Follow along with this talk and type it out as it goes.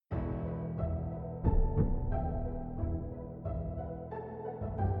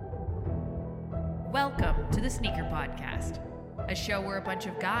to the Sneaker Podcast, a show where a bunch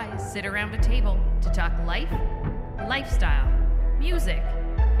of guys sit around a table to talk life, lifestyle, music,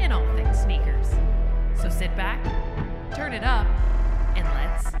 and all things sneakers. So sit back, turn it up, and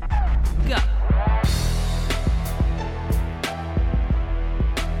let's go.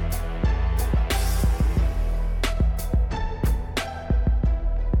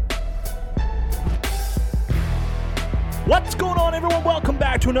 What's going on, everyone? Welcome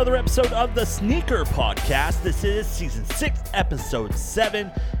back to another episode of the Sneaker Podcast. This is Season 6, Episode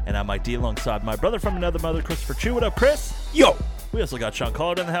 7, and I'm Mike D alongside my brother from another mother, Christopher Chu. What up, Chris? Yo! We also got Sean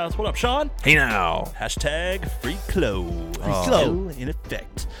Collard in the house. What up, Sean? Hey now! Hashtag free clothes. Oh. Still in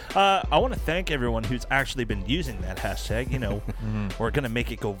effect. I want to thank everyone who's actually been using that hashtag. You know, we're going to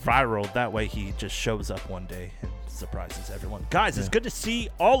make it go viral. That way he just shows up one day and surprises everyone. Guys, it's good to see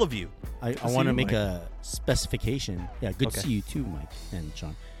all of you. I want to make a specification. Yeah, good to see you too, Mike and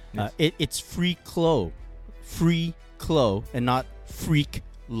Sean. Yes. It's free clo, and not freak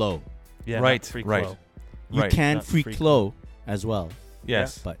low. Yeah, Right, not free right. clo. You Right, can not freak freak low as well.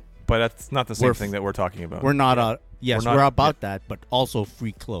 Yes, But but that's not the same We're thing that we're talking about. we're not. Yes, We're not- we're about that, but also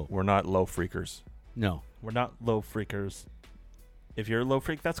freak low. We're not low freakers. No. We're not low freakers. If you're a low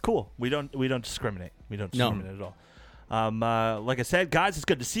freak, that's cool. We don't discriminate. We don't No. discriminate at all. Like I said, guys, it's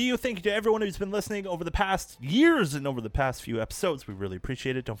good to see you. Thank you to everyone who's been listening over the past years and over the past few episodes. We really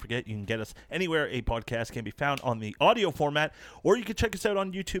appreciate it. Don't forget, you can get us anywhere a podcast can be found on the audio format, or you can check us out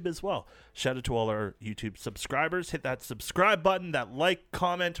on YouTube as well. Shout out to all our YouTube subscribers. Hit that subscribe button, that like,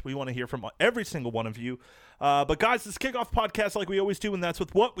 comment. We want to hear from every single one of you. But guys, this kickoff podcast like we always do, and that's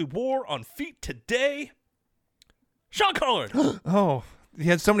with what we wore on feet today. Sean Collard. Oh, you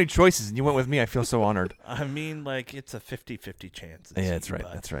had so many choices, and you went with me. I feel so honored. I mean, like, it's a 50-50 chance. Yeah, that's right.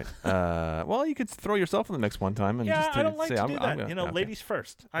 That's right. Well, you could throw yourself in the mix one time and Yeah, just I don't like say, to I'm do gonna- that. You know, okay. ladies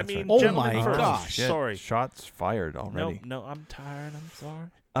first. I That's mean, right. Oh gentlemen my first. gosh. Shit, Sorry. Shots fired already. No, I'm tired. I'm sorry.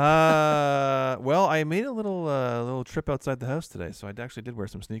 Well, I made a little trip outside the house today, so I actually did wear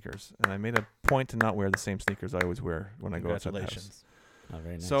some sneakers, and I made a point to not wear the same sneakers I always wear when I go outside the house. Congratulations. Oh,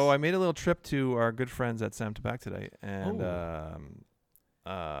 very nice. So I made a little trip to our good friends at Sam Tobacco today, and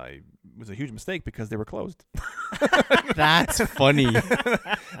it was a huge mistake because they were closed. That's funny.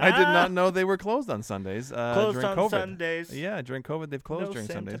 I did not know they were closed on Sundays. Closed during on COVID. Sundays. Yeah, during COVID they've closed No during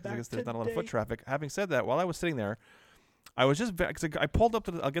Sam Sundays because I guess there's not a lot of Tobacco foot traffic. Having said that, while I was sitting there, I was just cause I pulled up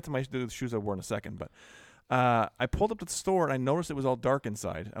to I'll get to my the shoes I wore in a second, but I pulled up to the store and I noticed it was all dark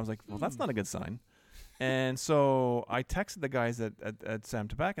inside. I was like, well, that's not a good sign. And so I texted the guys at Sam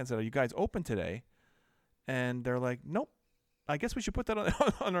Tobacco and said, are you guys open today? And they're like, nope. I guess we should put that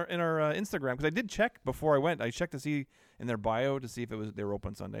on our Instagram, because I did check before I went. I checked to see in their bio to see if they were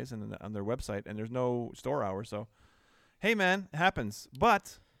open Sundays, and on their website, and there's no store hours. So, hey man, it happens.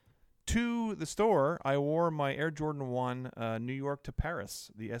 But to the store, I wore my Air Jordan 1 New York to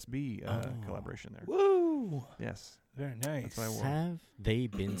Paris, the SB collaboration there. Woo! Yes, Very nice. that's what I wore. Have they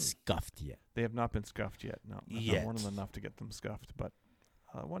been scuffed yet? They have not been scuffed yet. No, I've Yet. not worn them enough to get them scuffed, but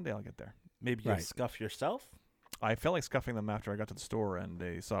one day I'll get there. Maybe you'll Right. scuff yourself? I felt like scuffing them after I got to the store and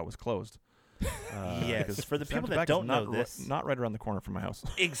they saw it was closed. Yes, because for the Sam people that Tobacco's don't not know this. not right around the corner from my house.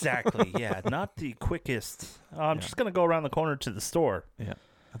 Exactly, yeah. Not the quickest. I'm Yeah. just going to go around the corner to the store. Yeah,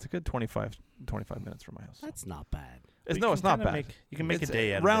 that's a good 25 minutes from my house. That's not bad. You No, can it's not kinda bad. you can make It's a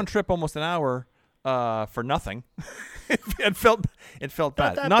day out of round it. trip, almost an hour for nothing. it felt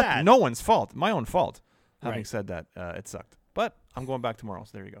bad. that Not bad. no one's fault. My own fault. Having Right. said that, it sucked. But I'm going back tomorrow,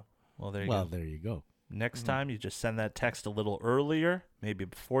 so there you go. Well, there you Well, go. there you go. Next time, you just send that text a little earlier, maybe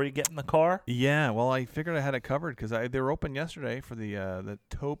before you get in the car. Yeah, well, I figured I had it covered because they were open yesterday for the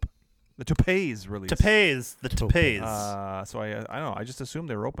Topaz release. Topaz, the Topaz. So I don't know. I just assumed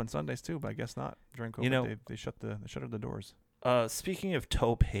they were open Sundays too, but I guess not. During COVID, You know- they shuttered the doors. Speaking of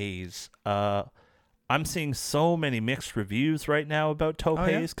Topaz, I'm seeing so many mixed reviews right now about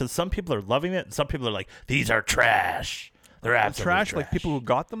Topaz because some people are loving it and some people are like, these are trash. They're absolutely Trash, like people who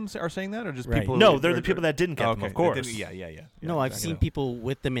got them are saying that, or just Right. people? No, they're the people that didn't get them, okay. of course. Yeah. No, I've exactly. seen people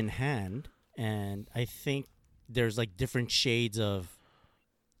with them in hand, and I think there's like different shades of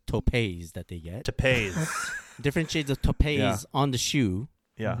topaz that they get. Topaz. Different shades of topaz Yeah. on the shoe,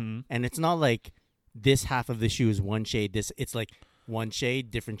 Yeah. Mhm. and it's not like this half of the shoe is one shade. It's like one shade,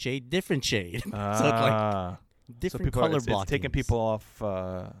 different shade, different shade. So it's like different people color it's blocking. taking people off,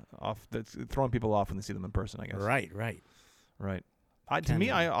 throwing people off when they see them in person. I guess. Right. Right. To Can me,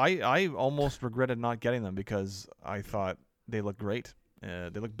 be. I almost regretted not getting them because I thought they looked great. They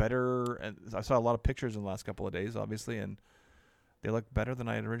look better, and I saw a lot of pictures in the last couple of days, obviously, and they look better than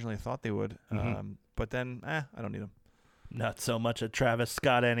I had originally thought they would. Mhm. But then, I don't need them. Not so much a Travis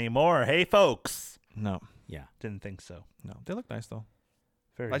Scott anymore. Hey, folks. No. Yeah. Didn't think so. No, they look nice though.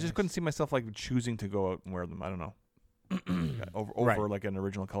 Very I just nice. couldn't see myself like choosing to go out and wear them. I don't know. over Right. like an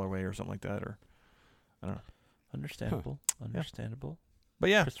original colorway or something like that, or I don't know. Understandable. Understandable. But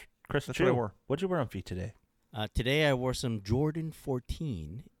yeah, Chris, that's what I Chu, wore. what'd you wear on feet today? Today I wore some Jordan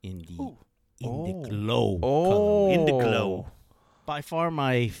 14 in the Oh. glow Oh, colorway. In the glow. By far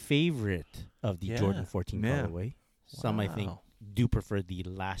my favorite of the Yeah. Jordan 14 Yeah. colorway. Some I think Wow. do prefer the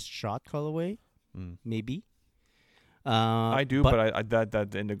last shot colorway, Mm. maybe. I do, but I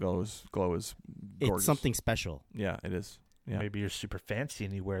that indigo glow is it's gorgeous. something special. Yeah, it is. Yeah. Maybe you're super fancy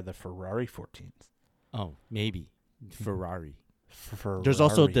and you wear the Ferrari 14s. Oh, maybe Ferrari. Ferrari. There's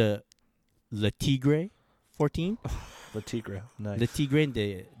also the Le Tigre 14. Le Tigre. Nice. The Tigre and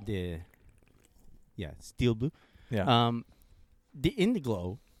the steel blue. Yeah. The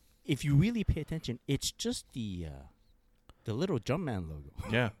Indiglo, if you really pay attention, it's just the little Jumpman logo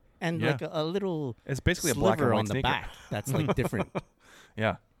yeah. and Yeah. like a little It's basically a black and sliver white on the sneaker. back. That's like different,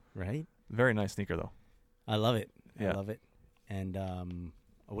 Yeah. right? Very nice sneaker though. I love it. Yeah. I love it. And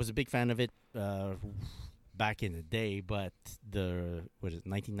I was a big fan of it back in the day, but the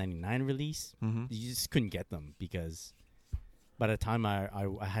 1999 release, Mm-hmm. you just couldn't get them because by the time I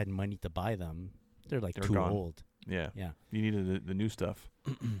had money to buy them, they're like They're too gone. old. Yeah. Yeah. You needed the new stuff.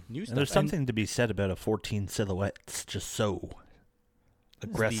 New And stuff. there's something to be said about a 14 silhouette. It's just so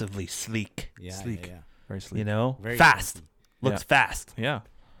aggressively sleek. Yeah, sleek. Yeah, yeah. Very sleek. You know? Very fast. fancy. Looks fast. Yeah.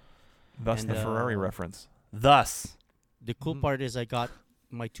 Thus And, the Ferrari reference. Thus. The cool Mhm. part is I got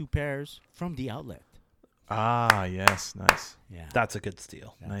my 2 pairs from the outlet. Ah, yes. Nice. Yeah. That's a good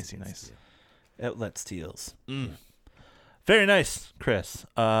steal. That's a nicey good nice. steal. Outlet steals. Yeah. Very nice, Chris.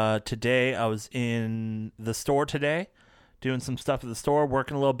 Today I was in the store today, doing some stuff at the store,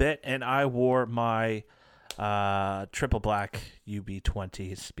 working a little bit, and I wore my triple black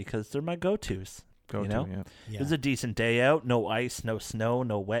UB20s because they're my go-tos. Go You to, know? yeah. Yeah. It was a decent day out, no ice, no snow,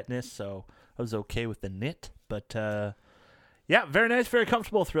 no wetness, so I was okay with the knit. But yeah, very nice, very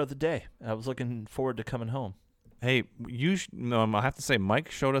comfortable throughout the day. I was looking forward to coming home. Hey, I have to say,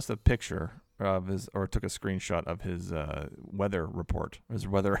 Mike showed us a picture of his, or took a screenshot of his weather report, his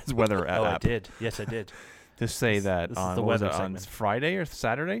weather Oh, I app. did. Yes, I did. To say that this is on the what was weather it, on segment. Friday or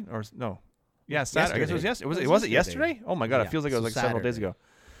Saturday or no? Yeah, Saturday. I guess it was Yesterday. yesterday. Was it yesterday? Oh my god, Yeah, it feels like it was so like several days Saturday. ago.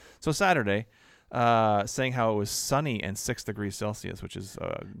 So Saturday, saying how it was sunny and 6 degrees Celsius, which is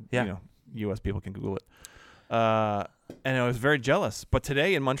Yeah. U.S. people can Google it. And I was very jealous. But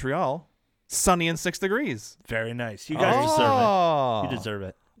today in Montreal, sunny and 6 degrees. Very nice. You guys deserve it. You deserve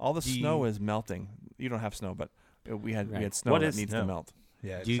it. All the Do snow you- is melting. You don't have snow, but we had Right. snow What that is needs snow? to melt.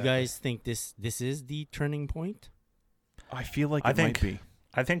 Yeah. Do you guys think this is the turning point? I feel like I it think- might be.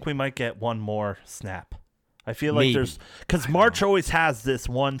 I think we might get one more snap. I feel like Maybe. there's because March always has this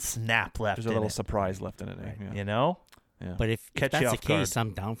one snap left. There's a in little it, surprise left in it. Right. Yeah. You know, Yeah. But if Catch you that's the off guard. case,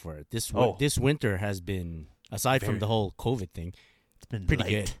 I'm down for it. Oh. This winter has been, aside from Very- the whole COVID thing, it's been pretty light.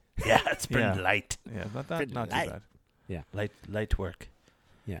 good. Yeah, it's been Yeah. light. Yeah, not Pretty too light. bad. Light work.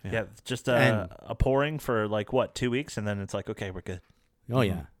 Yeah. Yeah, just And- a pouring for like what 2 weeks, and then it's like okay, we're good. Oh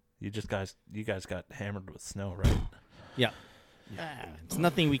yeah. You guys got hammered with snow, right? Yeah. It's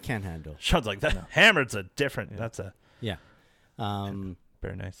nothing we can't handle. Sean's like that. No. Hammered's a different. Yeah. That's a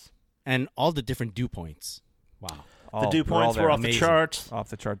very nice. And all the different dew points. Wow. The dew points were off the Amazing. charts. Off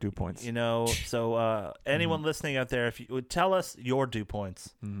the chart dew points. You know, so anyone listening out there, if you would tell us your dew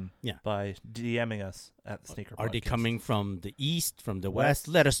points Mhm. by DMing us at the Sneaker Are they Podcast. coming from the east, from the West? west?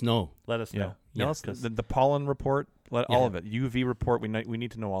 Let us know. Let us Yeah. know. Tell Yeah, us 'cause the pollen report. All Yeah. of it. UV report. We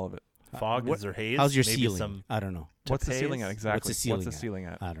need to know all of it. fog What- is there haze. How's your maybe ceiling? Some I don't know. What's the Tapaze? ceiling at exactly? What's the ceiling ceiling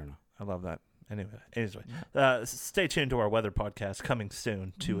at? I don't know. I love that. anyway. Stay tuned to our weather podcast coming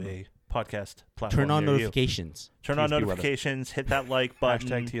soon to a podcast platform. Turn on near you. notifications. Turn on TSP weather. notifications. Hit that like button.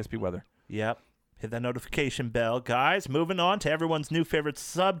 Hashtag TSP weather. Yep. Hit that notification bell, guys. Moving on to everyone's new favorite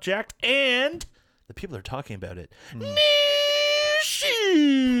subject, and the people are talking about it. New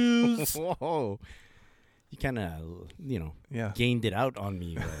shoes. Whoa. You kind of, Yeah. gained it out on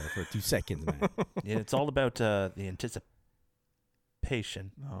me for 2 seconds, man. Yeah, it's all about the anticipation.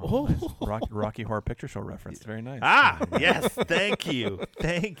 Oh, nice. Rocky Horror Picture Show reference. Very nice. Ah, yes. Thank you.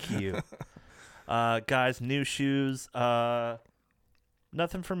 Thank you. Guys, new shoes. Nothing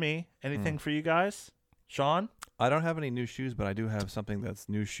for me. Anything for you guys? Sean? I don't have any new shoes, but I do have something that's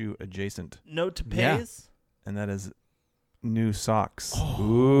new shoe adjacent, Note to Yeah. pays? and that is new socks.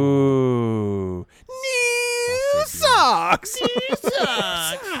 Ooh. New socks.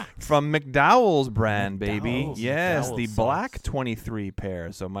 From McDowell's brand, baby. McDowell's. Yes, McDowell's the socks. black 23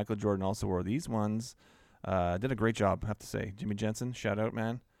 pair. So Michael Jordan also wore these ones. Did a great job, I have to say. Jimmy Jensen, shout out,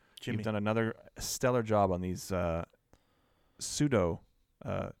 man. Jimmy. You've done another stellar job on these pseudo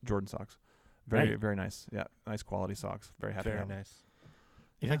Jordan socks. Very, Right. very nice. Yeah, nice quality socks. Very happy. Very with them. nice.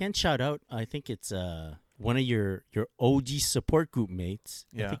 If Yeah. I can shout out, I think it's one of your OG support group mates.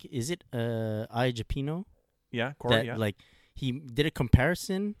 Yeah. I think, is it I Japino? Yeah, Corey. That Yeah. like he did a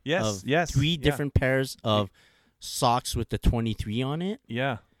comparison Yes, of yes, three yeah. different pairs of socks with the 23 on it,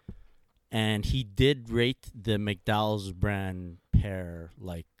 Yeah. and he did rate the McDowell's brand pair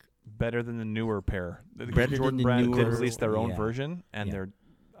like Better than the newer pair. The Better than Jordan the brand did newer- release their own yeah. version, and Yeah. they're,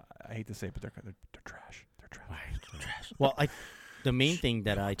 I hate to say it, but they're trash. They're trash. well, the main thing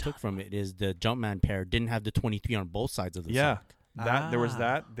that I took from it is the Jumpman pair didn't have the 23 on both sides of the Yeah. sock. That there was Ah.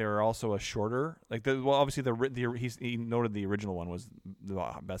 that. There are also a shorter, like obviously he noted the original one was the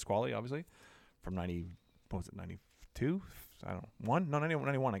best quality, obviously, from 90. What was it, 92? I don't know,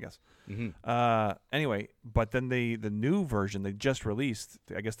 91, I guess. Mm-hmm. Anyway, but then the new version they just released,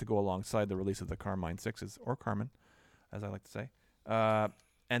 I guess, to go alongside the release of the Carmine 6s, or Carmen, as I like to say.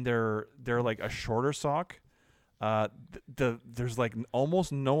 And they're like a shorter sock. There's like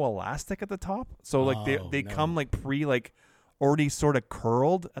almost no elastic at the top, so like they no. come like already sort of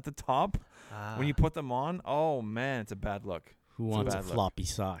curled at the top. When you Ah. put them on, oh man, it's a bad look. Who It's a wants a bad look. floppy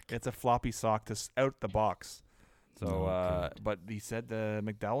sock? It's a floppy sock to out the box. So, Okay. but he said the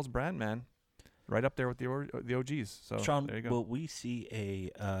McDowell's brand, man, right up there with the OGs. So Sean, there you go. will we see a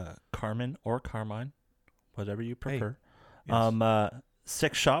Carmen or Carmine, whatever you prefer, Yes.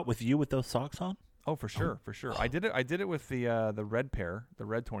 6 shot with you with those socks on? Oh, for sure, for sure. I did it with the red pair, the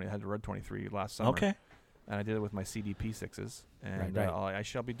red 20. I had the red 23 last summer. Okay. And I did it with my CDP 6s, and Right. I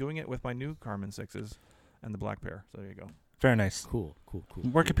shall be doing it with my new Carmen 6s and the black pair. So there you go. Very nice. Cool.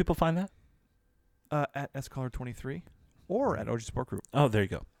 Where can people find that? At SColor 23 or at OG Sport Group. Oh, there you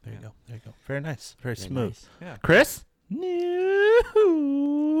go. There Yeah. you go. There you go. Very nice. Very Very smooth. nice. Yeah. Chris?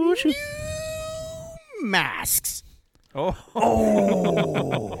 Masks.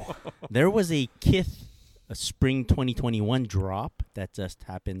 Oh. There was a Kith, a spring 2021 drop that just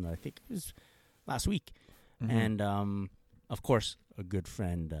happened. I think it was last week, Mhm. and of course, a good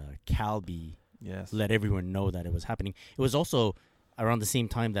friend Calby yes. let everyone know that it was happening. It was also around the same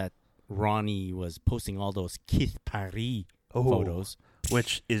time that Ronnie was posting all those Kith Paris photos.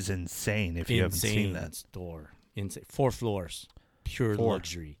 Which is insane if you haven't seen Insane that. store. 4 floors, pure 4.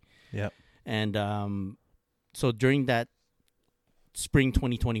 luxury. Yep. And so during that spring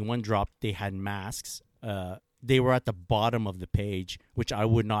 2021 drop, they had masks. They were at the bottom of the page, which I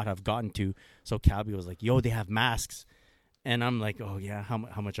would not have gotten to. So Calby was like, "Yo, they have masks," and I'm like, "Oh yeah, how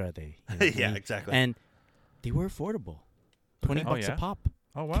much are they?" You know what I Yeah, mean? exactly. And they were affordable, $20 Oh, yeah? a pop.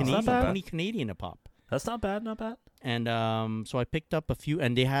 Oh wow. Canadian, That's not bad. 20 Canadian a pop. That's not bad. Not bad. And so I picked up a few,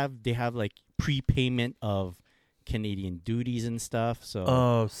 and they have like prepayment of Canadian duties and stuff. So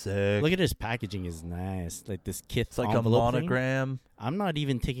Oh, sick. look at this packaging is nice, like this Kith It's like a envelope thing. monogram. I'm not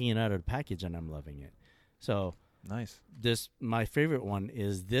even taking it out of the package, and I'm loving it. So Nice. my favorite one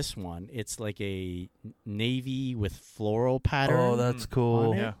is this one. It's like a navy with floral pattern. Oh, that's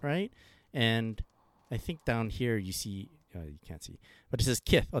cool. on it, Yeah. right? And I think down here you see, you can't see, but it says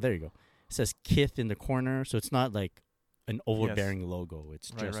Kith. Oh, there you go. It says Kith in the corner, so it's not like an overbearing logo.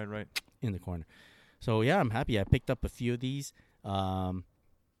 It's just Right. in the corner. So yeah, I'm happy. I picked up a few of these. I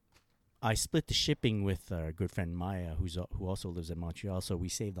split the shipping with our good friend Maya, who also lives in Montreal. So we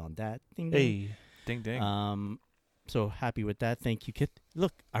saved on that. Ding, ding. Hey. Ding ding. So happy with that. Thank you, Kith.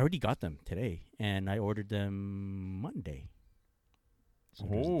 Look, I already got them today, and I ordered them Monday. So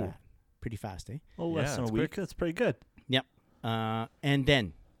there's Oh. that. Pretty fast, eh? Oh, less Yeah, than a it's week. quick. That's pretty good. And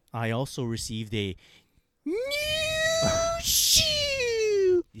then I also received a new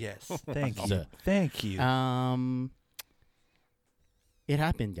shoe. Yes. Thank you. So, Thank you. It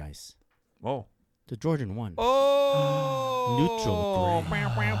happened, guys. Oh. The Jordan 1. Oh. Neutral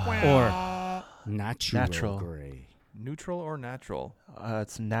gray. Or natural gray. Neutral or natural?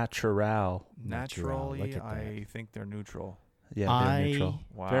 It's natural. Natural, Naturally, look at that. I think they're neutral. Yeah, they're I- neutral.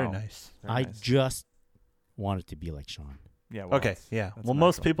 Wow. Very nice. Very I nice. just wanted to be like Sean. Yeah. Well, Okay, that's- yeah. that's Well,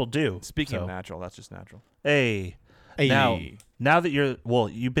 most natural. people do. Speaking so. of natural, that's just natural. Hey, Hey. now that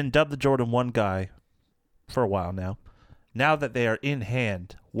you've been dubbed the Jordan 1 guy for a while now. Now that they are in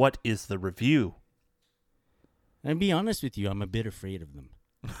hand, what is the review? And be honest with you, I'm a bit afraid of them.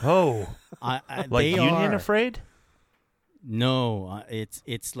 Oh, I like they Union are, afraid? No,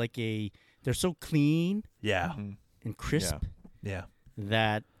 it's like they're so clean Yeah, Mhm. and crisp yeah.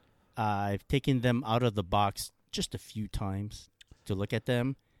 that I've taken them out of the box just a few times to look at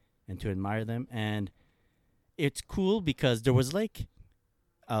them and to admire them, and it's cool because there's like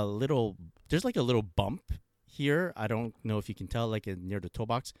a little bump here, I don't know if you can tell, like near the toe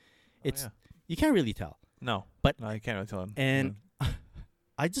box, it's yeah. you can't really tell. No, But- no, you can't really tell. And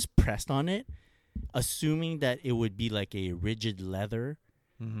I just pressed on it, assuming that it would be like a rigid leather.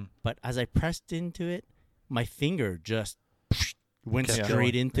 Mm-hmm. But as I pressed into it, my finger just went Kept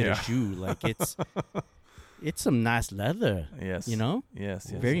straight going. into Yeah. the shoe. Like it's some nice leather, Yes. you know, Yes.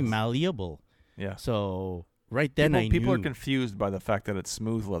 very yes. malleable. Yeah. So right then People I are knew. confused by the fact that it's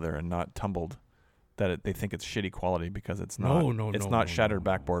smooth leather and not tumbled. That they think it's shitty quality because it's not. It's not shattered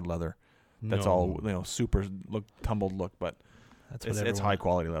backboard leather. That's all super tumbled look, but it's high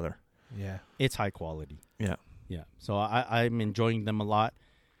quality leather. Yeah. It's high quality. Yeah. Yeah. So I'm enjoying them a lot.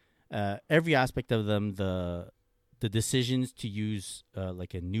 Every aspect of them, the decisions to use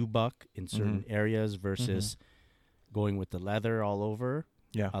like a nubuck in certain areas versus going with the leather all over.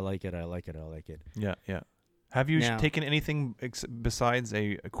 Yeah. I like it. I like it. I like it. Yeah. Yeah. Have you Now- taken anything besides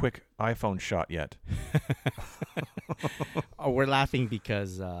a quick iPhone shot yet? We're laughing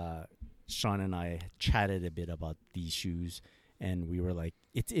because Sean and I chatted a bit about these shoes, and we were like,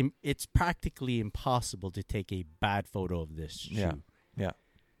 it's practically impossible to take a bad photo of this shoe. Yeah. Yeah.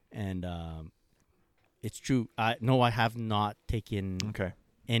 And it's true. I have not taken Okay.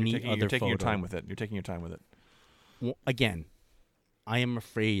 any You're other taking your photo. time with it. You're taking your time with it. Well, again, I am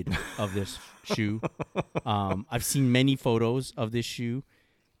afraid of this shoe. I've seen many photos of this shoe,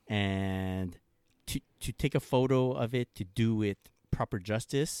 and to take a photo of it, to do it proper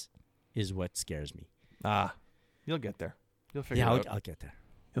justice, is what scares me. You'll get there. You'll figure Yeah, it out. I'll get there.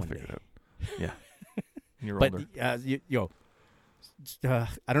 You'll one figure day. it out. Yeah. You're But older.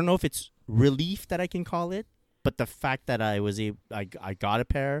 I don't know if it's relief that I can call it, but the fact that I got a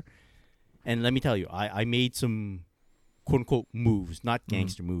pair, and let me tell you, I made some quote unquote moves, not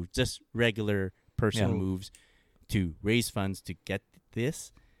gangster moves, just regular personal moves to raise funds to get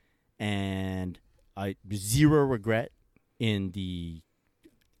this, and I zero regret in the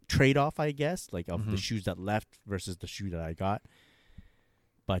trade-off, I guess, like of the shoes that left versus the shoe that I got.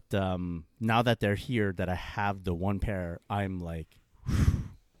 But now that they're here, that I have the one pair, I'm like,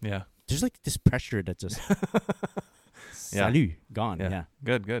 Yeah. there's like this pressure that just salut, gone. Yeah.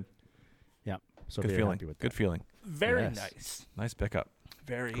 Good. So Good very feeling. happy with Good that. feeling. Very Yes. nice. Nice pickup.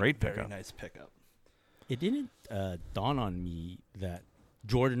 Very Great very pickup. nice pickup. It didn't dawn on me that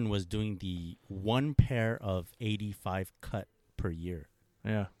Jordan was doing the one pair of 85 cut per year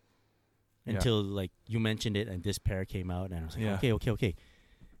Yeah. Yeah. until like you mentioned it and this pair came out, and I was like, Yeah. okay.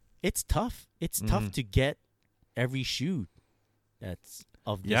 It's tough. It's tough to get every shoe that's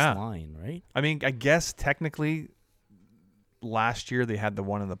of this Yeah. line, right? I mean, I guess technically last year they had the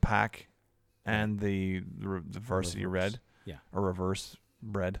one in the pack and the varsity Reverse. red. Yeah. Or reverse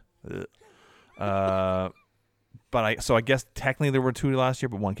red. Ugh. But I guess technically there were two last year,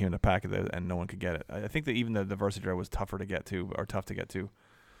 but one came in the pack and no one could get it. I think that even the varsity red was tougher to get to, or tough to get to.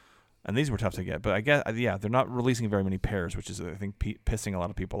 And these were tough to get, but I guess they're not releasing very many pairs, which is I think pissing a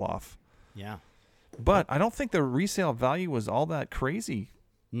lot of people off. Yeah. But I don't think the resale value was all that crazy.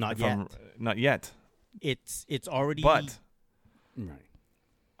 Not if yet. not yet. It's already. But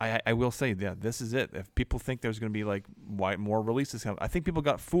right. I will say, this is it. If people think there's going to be like more releases coming, I think people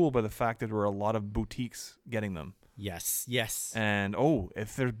got fooled by the fact that there were a lot of boutiques getting them. Yes. And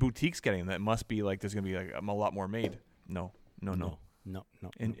if there's boutiques getting them, it must be like there's going to be like a lot more made. No.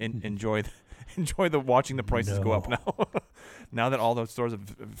 Enjoy the watching the prices go up now. Now that all those stores have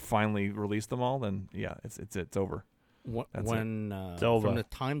finally released them all, then it's over. That's When over. from the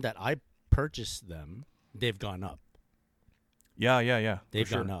time that I purchased them, they've gone up. Yeah. They've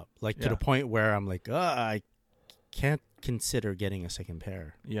for sure. gone up, like Yeah. to the point where I'm like, I can't consider getting a second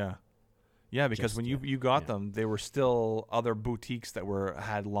pair. Yeah, because Just when yet. you got Yeah. them, there were still other boutiques that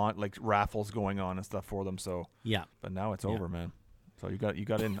had like raffles going on and stuff for them. So, Yeah, but now it's Yeah. over, man. So you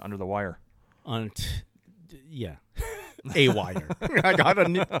got in under the wire. yeah, a wire. I got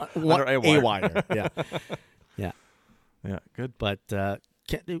Under a a wire. wire. Yeah, Yeah, good. but the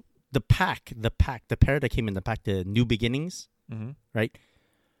pair that came in the pack, the New Beginnings, Mm-hmm. right?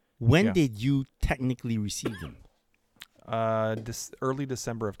 When Yeah. did you technically receive them? Early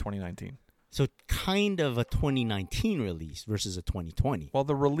December of 2019. So kind of a 2019 release versus a 2020. Well,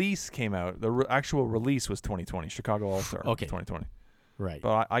 the release came out. The actual release was 2020. Chicago All Star. Okay. 2020. Right.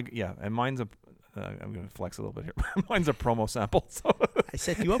 But and mine's I'm going to flex a little bit here. Mine's a promo sample. So I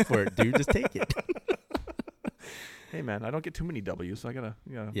set you up for it, dude. Just take it. hey, man, I don't get too many W's, so I gotta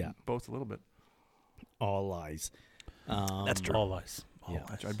boast a little bit. All lies. That's true. All lies. Yeah.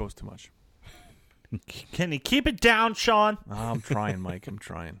 I boast too much. Can you keep it down, Sean? I'm trying, Mike. I'm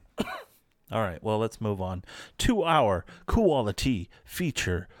trying. All right, well, let's move on to our quality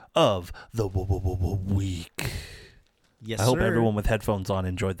feature of the week. Yes, I hope sir. everyone with headphones on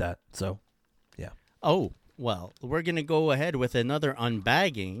enjoyed that. So, yeah. Oh, well, we're going to go ahead with another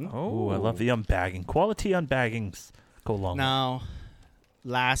unbagging. Oh, I love the unbagging. Quality unbaggings go long. Now,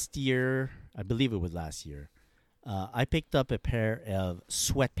 last year, I believe it was last year, I picked up a pair of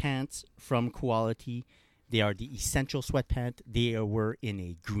sweatpants from Quality. They are the essential sweatpants. They were in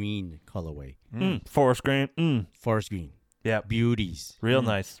a green colorway. Forest green. Forest green. Yeah. Beauties. Real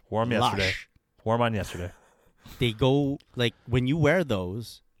nice. Wore 'em yesterday. Lush. Wore 'em on yesterday. They go, like, when you wear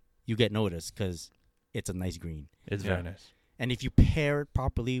those, you get noticed because it's a nice green. It's very nice. And if you pair it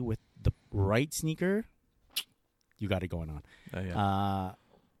properly with the right sneaker, you got it going on.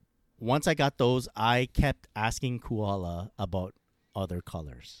 Once I got those, I kept asking Koala about other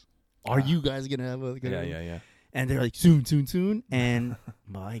colors. Are you guys going to have a good one? Yeah. And they're like, soon. And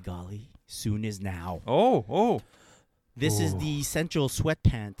my golly, soon is now. Oh. This is the essential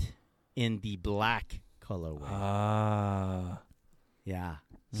sweatpant in the black colorway. Yeah.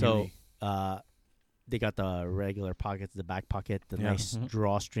 So they got the regular pockets, the back pocket, the nice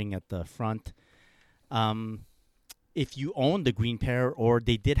drawstring at the front. If you own the green pair, or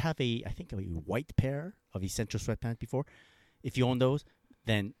they did have I think a white pair of essential sweatpants before. If you own those,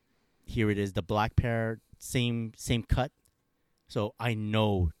 then here it is, the black pair, same cut. So I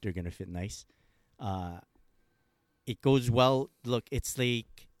know they're gonna fit nice. It goes well. Look, it's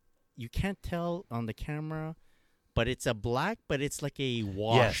like you can't tell on the camera, but it's a black, but it's like a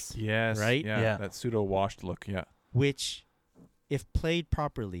washed, Yes. right? Yeah. That pseudo washed look. Yeah. Which, if played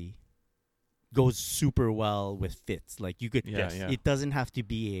properly, goes super well with fits. Like you could, it doesn't have to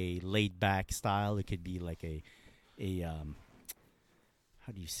be a laid back style. It could be like a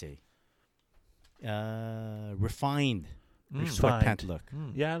how do you say? Refined sweatpant look.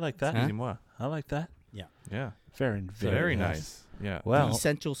 Yeah, I like that. Excusez-moi. I like that. Yeah. Very nice. Yeah. Well, The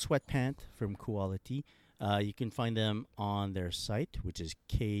essential sweatpant from Quality. You can find them on their site, which is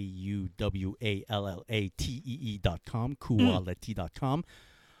KUWALLATEE.com, Quality.com,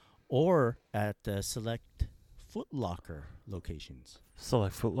 or at select Foot Locker locations.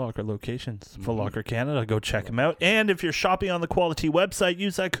 Select Foot Locker locations. Foot Locker Canada. Go check them out. And if you're shopping on the Quality website,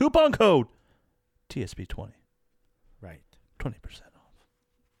 use that coupon code TSB20. Right. 20% off.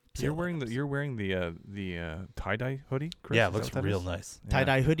 You're wearing the tie-dye hoodie, Chris? Yeah, it Is looks that what that real is? nice.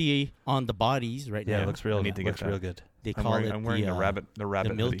 Tie-dye hoodie on the bodies right Yeah, now. it looks real. I need to get looks that. real good. They I'm call wearing it the rabbit the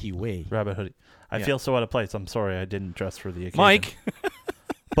hoodie. Milky Way. Rabbit hoodie. I Yeah. feel so out of place. I'm sorry I didn't dress for the occasion. Mike,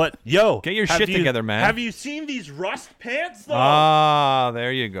 But yo, get your have shit you- together, man. Have you seen these rust pants though?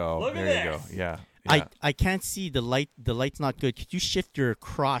 there you go. Look at there you this. go. Yeah. I can't see the light. The light's not good. Could you shift your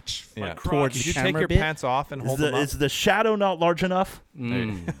crotch Yeah. towards Did the you camera take your a bit? pants off and Is hold them up? is the shadow not large enough?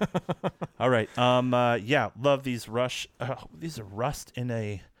 All right. Yeah, love these these are rust in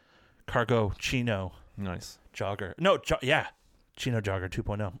a cargo chino Nice. jogger. No, chino jogger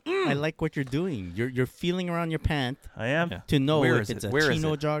 2.0. I like what you're doing. You're feeling around your pant I am. Yeah. to know Where if is it's it? a Where is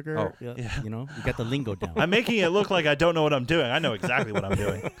chino it? jogger. Oh. You know, you got the lingo down. I'm making it look like I don't know what I'm doing. I know exactly what I'm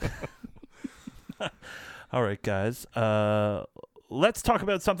doing. All right, guys. Let's talk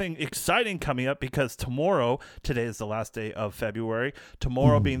about something exciting coming up, because today is the last day of February.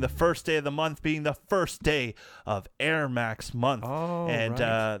 Tomorrow being the first day of the month, being the first day of Air Max month. Oh, and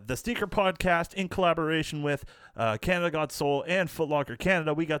right. the Sneaker Podcast, in collaboration with Canada Got Soul and Foot Locker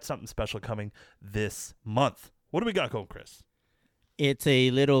Canada, we got something special coming this month. What do we got going, Chris? It's a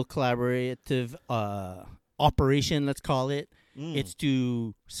little collaborative operation, let's call it. It's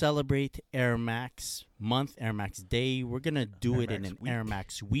to celebrate Air Max month, Air Max Day. We're going to do Air it in Max an week. Air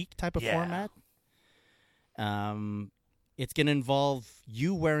Max week type of Yeah. format. It's going to involve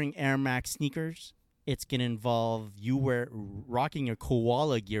you wearing Air Max sneakers. It's going to involve you rocking your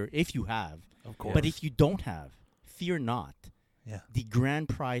koala gear if you have. Of course. But if you don't have, fear not. Yeah. The grand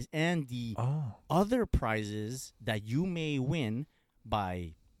prize and the other prizes that you may win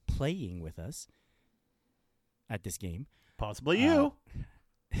by playing with us at this game Possibly you.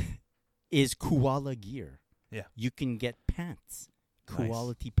 is koala gear. Yeah. You can get pants, Nice.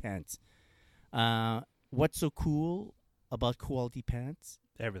 quality pants. What's so cool about quality pants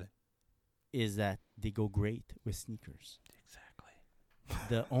Everything. is that they go great with sneakers. Exactly.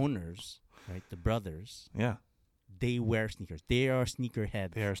 The owners, right, the brothers, Yeah. they wear sneakers. They are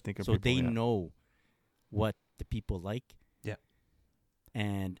sneakerheads. They are sneaker So people. they yeah. know what the people like. Yeah.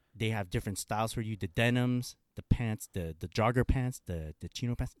 And they have different styles for you. The denims, the pants, the jogger pants, the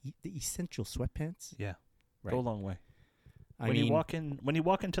chino pants, the essential sweatpants. Yeah. Right. Go a long way. I When mean, you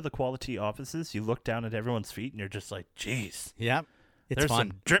walk into the Quality offices, you look down at everyone's feet and you're just like, "Jeez, yeah. There's fun.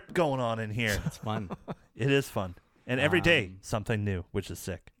 some drip going on in here. It's fun. It is fun. And every day, something new, which is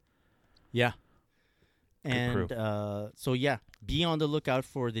sick. Yeah. Good And crew. so, yeah, be on the lookout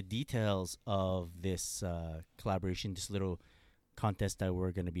for the details of this collaboration, this little contest that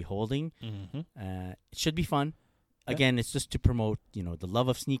we're going to be holding. Mm-hmm. It should be fun. Yeah. Again, it's just to promote, the love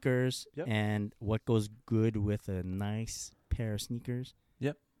of sneakers Yep. and what goes good with a nice pair of sneakers.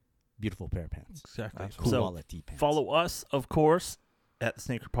 Yep. Beautiful pair of pants. Exactly. Absolutely. So Quality pants. follow us, of course, at the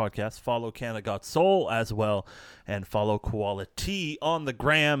Sneaker Podcast. Follow Canada Got Soul as well. And follow Quality on the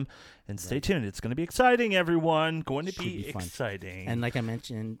gram. And stay tuned. It's going to be exciting, everyone. Going to Should be be fun. exciting. And like I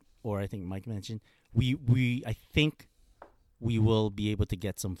mentioned, or I think Mike mentioned, I think we will be able to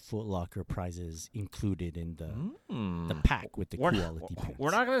get some Foot Locker prizes included in the pack with the quality pants.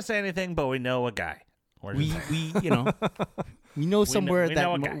 We're not going to say anything, but we know a guy. We're We just- we know somewhere we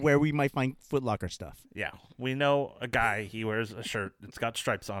know a that guy. where we might find Foot Locker stuff. Yeah, we know a guy. He wears a shirt. It's got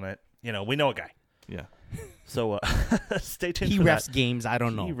stripes on it. We know a guy. Yeah. So stay tuned He for refs that. games. I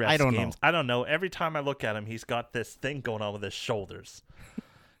don't know. He refs I don't games. know. I don't know. Every time I look at him, he's got this thing going on with his shoulders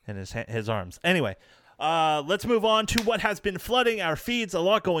and his arms. Anyway, let's move on to what has been flooding our feeds. A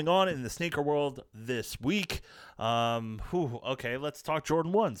lot going on in the sneaker world this week. Okay, let's talk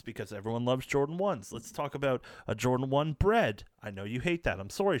Jordan 1s because everyone loves Jordan 1s. Let's talk about a Jordan 1 bread. I know you hate that. I'm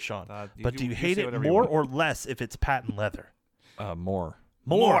sorry, Sean. But do you hate say it whatever you more want. or less if it's patent leather? More.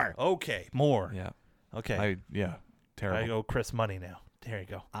 More. Okay, more. Yeah. Okay. I Terrible. go Chris money now. There you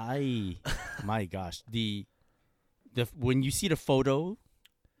go. My gosh, the when you see the photo,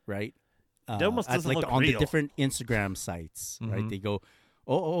 right? It almost at, doesn't like look on real. the different Instagram sites, right? Mhm. They go,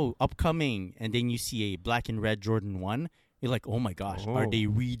 oh, upcoming, and then you see a black and red Jordan 1. You're like, oh my gosh, are Oh. they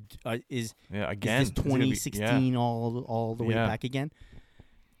is Again. this it's gonna be- 2016 all the way Yeah. back again?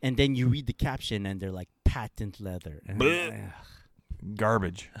 And then you read the caption, and they're like patent leather. And Bleh.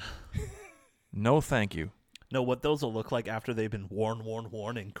 Garbage. No, thank you. No, what those will look like after they've been worn,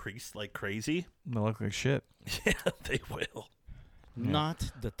 and creased like crazy. They look like shit. Yeah, they will.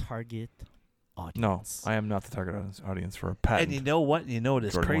 not the target No, audience. I am not the target audience for a patent. And you know what? You know what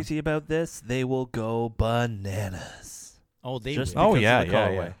is Jordan crazy about this? They will go bananas. Oh, they Just will. Oh, because yeah, of the yeah,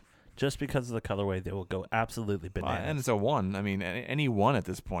 colorway. yeah. Just because of the colorway, they will go absolutely bananas. And it's a 1. I mean, any 1 at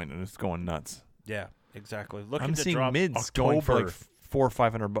this point, and it's going nuts. yeah, exactly. Looking I'm to seeing drop mids October. going for like $400 or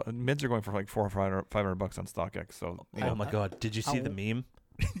 $500. Mids are going for like $400 or $500 on StockX. So Oh my God! Did you see the meme?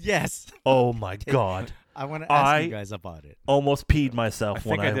 Yes. Oh my God! I want to ask I- you guys about it. Almost peed myself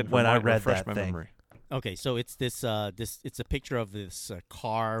when I did when I read refresh that my thing. memory. Okay, so it's this it's a picture of this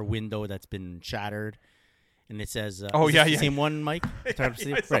car window that's been shattered, and it says, Oh, is yeah, this the yeah. same one, Mike? Right.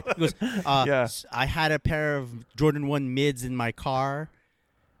 It goes, Yeah. I had a pair of Jordan 1 mids in my car,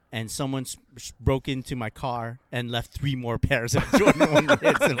 and someone broke into my car and left 3 more pairs of Jordan 1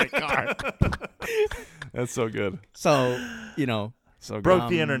 mids in my car. That's so good. So, So good. Broke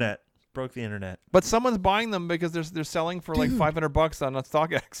the internet. Broke the internet. But someone's buying them because they're selling for like $500 on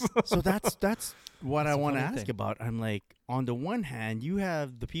StockX. so that's what I a want to funny ask thing. about. I'm like, on the one hand, you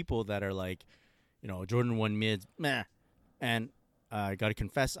have the people that are like, Jordan 1 mids, meh. And I got to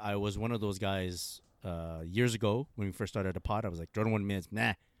confess, I was one of those guys years ago when we first started the pod. I was like, Jordan 1 mids,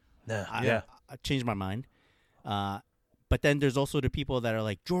 nah. Nah, I changed my mind. But then there's also the people that are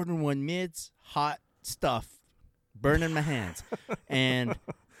like, Jordan 1 mids, hot stuff, burning my hands. And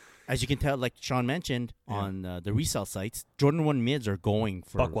as you can tell, like Sean mentioned, on the resale sites, Jordan 1 mids are going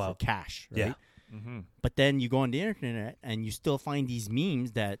for Buck wild. cash, right? Yeah. Mm-hmm. But then you go on the internet and you still find these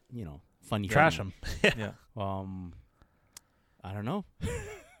memes that, funny. Trash them. Yeah. I don't know.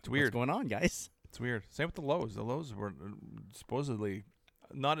 It's weird. What's going on, guys? It's weird. Same with the lows. The lows were supposedly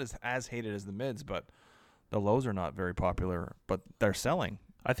not as hated as the mids, but the lows are not very popular, but they're selling.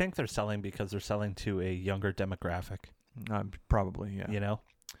 I think they're selling because they're selling to a younger demographic. Probably, yeah. You know,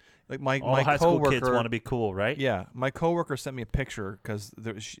 Like my all my high school coworker kids want to be cool, right? Yeah, my coworker sent me a picture because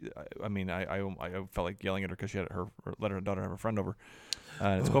I felt like yelling at her because she had let her daughter have a friend over.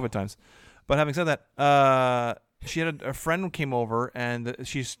 It's COVID times, but having said that, she had a friend came over and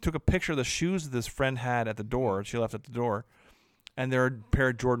she took a picture of the shoes this friend had at the door. She left at the door, and they're a pair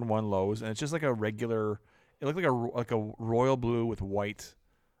of Jordan 1 lows, and it's just like a regular. It looked like a royal blue with white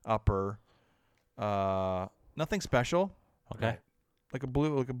upper. Nothing special. Okay. Like a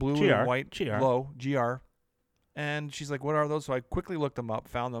blue GR, and white GR. low GR. And she's like, "What are those?" So I quickly looked them up,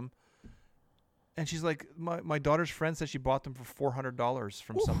 found them, and she's like, "My daughter's friend said she bought them for $400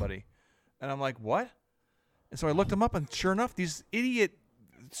 from somebody," and I'm like, "What?" And so I looked them up, and sure enough, these idiot,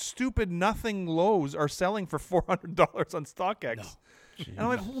 stupid, nothing lows are selling for $400 on StockX. And I'm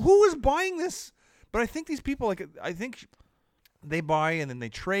like, "Who is buying this?" But I think these people, they buy and then they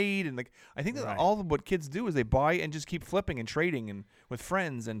trade, and like I think that all of what kids do is they buy and just keep flipping and trading and with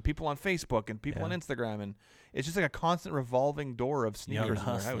friends and people on Facebook and people on Instagram, and it's just like a constant revolving door of sneakers Young in their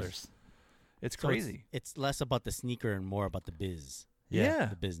house. hustlers. It's So crazy. It's less about the sneaker and more about the biz. Yeah.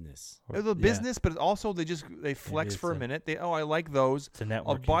 The business. The business, but also they flex is for a minute. I like those. It's a networking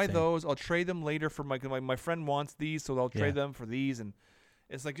I'll buy thing. those. I'll trade them later for my friend wants these, so I'll trade them for these, and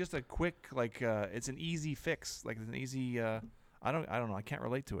it's like just a quick it's an easy fix. Like it's an easy. I don't know. I can't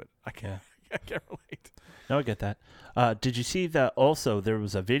relate to it. I can't. I can't relate. No, I get that. Did you see that? Also, there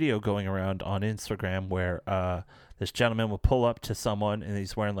was a video going around on Instagram where this gentleman will pull up to someone and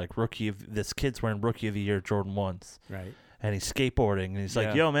he's wearing like this kid's wearing Rookie of the Year Jordan 1s. Right. And he's skateboarding, and he's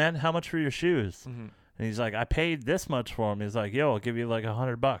like, "Yo, man, how much for your shoes?" Mm-hmm. And he's like, "I paid this much for them." He's like, "Yo, I'll give you like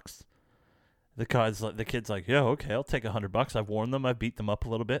 $100." The kid's like, "Yo, okay, I'll take $100. I've worn them. I beat them up a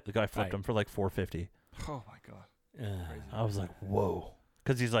little bit." The guy flipped them for like $450. Oh my god! I was like, "Whoa,"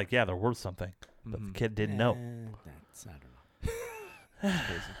 because he's like, "Yeah, they're worth something," but the kid didn't know. That's, I don't know.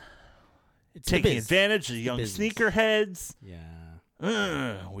 Crazy. It's the Taking biz. advantage of It's the young business. sneakerheads.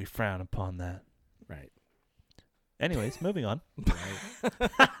 Yeah. We frown upon that. Right. Anyways, moving on.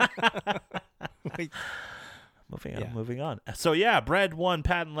 Wait. Moving on. So yeah, Bread One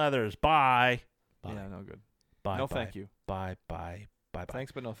Patent Leathers. Bye. Bye. Yeah, no good. Bye. No, bye, thank you. Bye. Bye. Bye. Bye.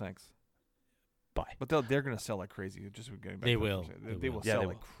 Thanks, but no thanks. Bye. But they're gonna sell like crazy. Just getting back They to what will. I'm saying. They They will. will Yeah, sell they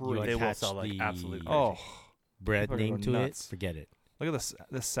like will. crazy. They will attach sell like the absolute. Oh, bread People are name going to nuts. it. Forget it. look at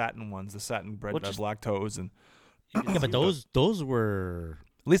the satin ones, the satin bread Which is- black toes, and Yeah, but those were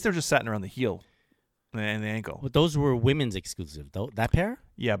at least they're just satin around the heel and the ankle. those were women's exclusive. That pair.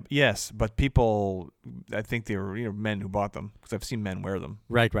 Yeah, yes, but people, I think they were men who bought them because I've seen men wear them.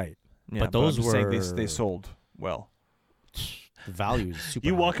 Right. Yeah, But those I'm just saying were- they sold well. The value is super.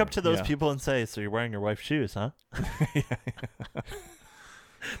 You high walk up for to it. those Yeah. people and say, "So you're wearing your wife's shoes, huh?"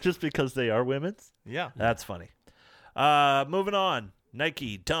 Just because they are women's? Yeah. That's funny. Moving on.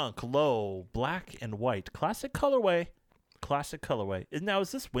 Nike Dunk Low Black and White Classic colorway. Now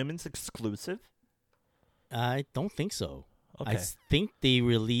is this women's exclusive? I don't think so. Okay. I think they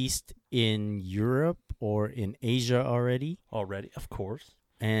released in Europe or in Asia already, Already, of course.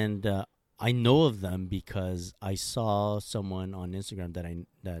 and I know of them because I saw someone on Instagram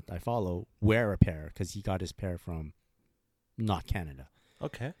that I follow wear a pair because he got his pair from not Canada,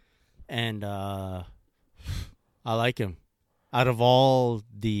 Okay. and I like him. Out of all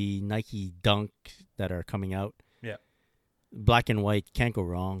the Nike Dunk that are coming out, Yeah. black and white can't go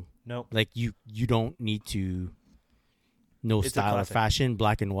wrong. Nope. Like you don't need to know It's a style or classic. fashion.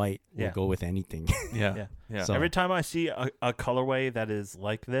 Black and white will Yeah. go with anything. Yeah. Yeah. So- Every time I see a colorway that is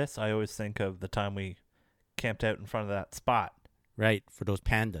like this, I always think of the time we camped out in front of that spot Right, for those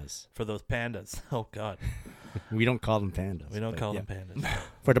pandas. for those pandas. Oh, God. We don't call them pandas. We don't but call yeah. them pandas.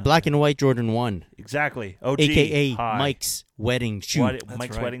 For the black and white Jordan 1, Exactly. OG. a.k.a. Hi. Mike's wedding shoe. That's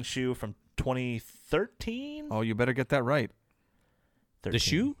Mike's right. wedding shoe from 2013? Oh, you better get that right. The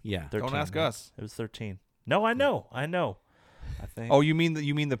shoe? Yeah. 13, Don't ask right? us. It was 13. No, I know. I think. Oh, you mean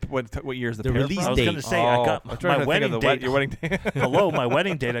the what year is the The pair release from? I was date. going to say, I got I'm trying my to think of wedding the date. your wedding date. Hello, my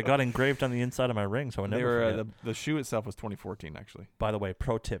wedding date. I got engraved on the inside of my ring, so I They never were forget. the shoe itself was 2014 actually. By the way,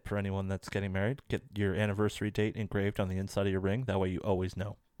 pro tip for anyone that's getting married: get your anniversary date engraved on the inside of your ring. That way, you always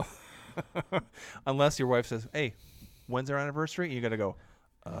know. Unless your wife says, "Hey, when's our anniversary?" You got to go.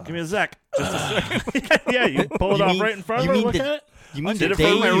 Give me a sec. Just a second. Yeah, you pull it You off mean- right in front you of her. mean Look the- at it. You mean did the it for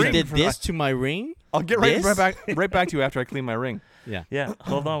day my you ring. did this to my ring? I'll get This? right back to you after I clean my ring. Yeah. Yeah,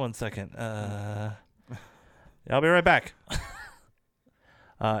 hold on one second. I'll be right back.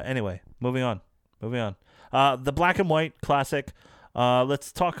 Anyway, moving on. The black and white classic.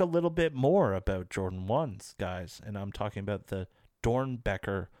 Let's talk a little bit more about Jordan 1s, guys. And I'm talking about the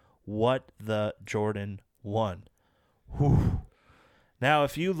Dornbecker What the Jordan 1. Whew. Now,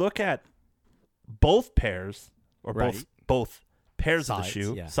 if you look at both pairs, or Right. both pairs of the Sides,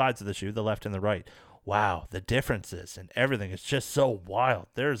 shoe, yeah. sides of the shoe, the left and the right, wow, the differences and everything is just so wild.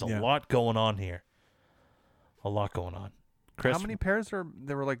 There's a Yeah. lot going on here. A lot going on. Chris, How many pairs are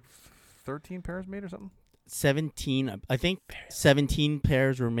there? Were like 13 pairs made or something? 17, I think 17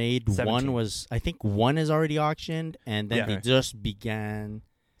 pairs were made. 17. I think one is already auctioned, and then Yeah. they just began.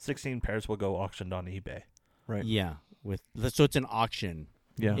 16 pairs will go auctioned on eBay. Right. Yeah. So it's an auction.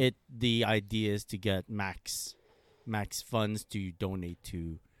 Yeah. The idea is to get max funds to donate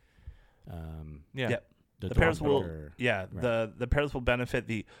to Yeah. Yep. the pairs will Dornbecker. the pairs will benefit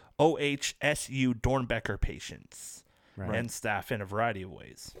the OHSU Dornbecker patients Right. and staff in a variety of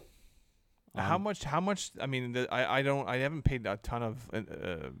ways. How much? I mean, I haven't paid a ton of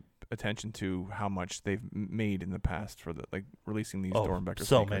attention to how much they've made in the past for the releasing these Dornbecker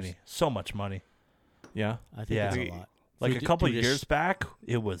so sneakers. many, so much money. Yeah, I think Yeah. it's a lot. Like Through a couple through this- years back,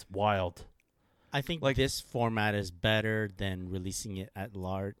 it was wild. I think like- this format is better than releasing it at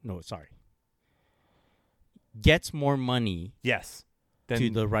large. No, sorry. Gets more money Yes. then, to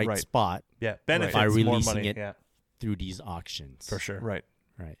the right spot Yeah. Benefits By more releasing money. it. Yeah, through these auctions. for sure. Right,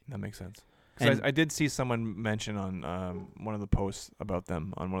 Right. that makes sense. 'Cause And- I did see someone mention on one of the posts about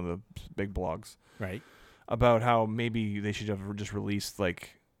them on one of the big blogs Right. about how maybe they should have just released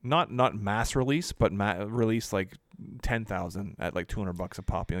not mass release, but release 10,000 at $200 a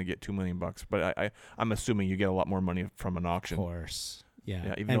pop, and get $2 million. But I'm assuming you get a lot more money from an Of auction. course. Yeah.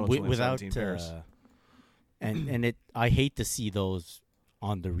 Yeah, even and though it's only without 17 pairs. and I hate to see those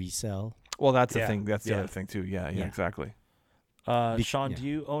on the resale. Well, that's the Yeah, thing. That's the yeah. other thing too. Yeah, Yeah. exactly. Sean, yeah. do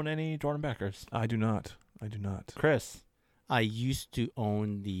you own any Dornbeckers? I do not. Chris? I used to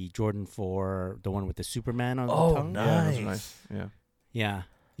own the Jordan 4, the one with the Superman on Oh, the tongue. nice. Yeah, those are nice. Yeah.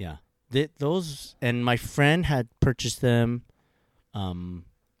 Yeah, yeah. Those, and my friend had purchased them.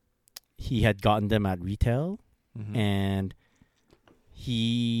 He had gotten them at retail, Mhm. and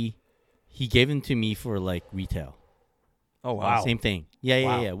he gave them to me for retail. Oh Wow. Same thing. Yeah.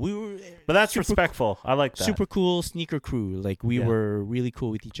 Wow. We were But that's super- respectful. I like that. super cool sneaker crew. We Yeah. were really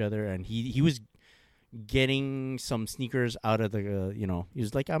cool with each other, and he was getting some sneakers out of the he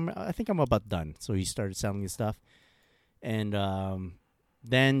was like, I think I'm about done. So he started selling his stuff, and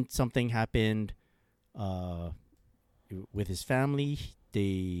then something happened with his family.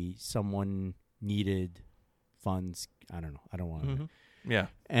 Someone needed funds. I don't know. I don't want to. Mhm. Yeah.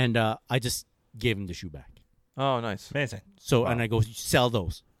 And I just gave him the shoe back. Oh, nice. Amazing. So Wow. and I go, sell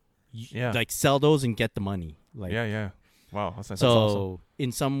those. Yeah. Sell those and get the money. Yeah. Wow. That's So awesome.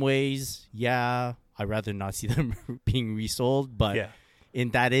 in some ways, yeah, I'd rather not see them being resold, but Yeah. in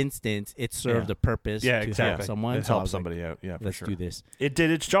that instance, it served Yeah. a purpose Yeah, to exactly. help someone. It So I helps was like, somebody out. Yeah, for let's sure. do this. It did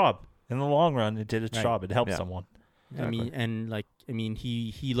its job. In the long run, it did its Right. job. It helped Yeah. someone. I mean,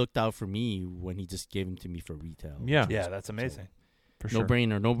 he looked out for me when he just gave them to me for retail. Yeah. Yeah, that's amazing. For No sure.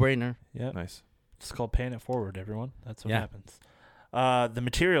 brainer. Yeah. Nice. It's called paying it forward, everyone. That's what Yeah. happens. The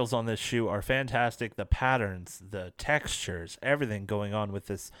materials on this shoe are fantastic. The patterns, the textures, everything going on with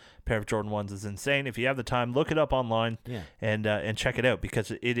this pair of Jordan 1s is insane. If you have the time, look it up online Yeah. and check it out because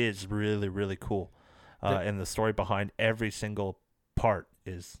it is really, really cool. And the story behind every single part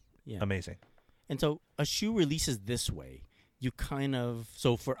is Yeah. amazing. And so a shoe releases this way. You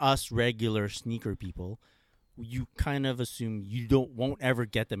so for us regular sneaker people, you kind of assume you won't ever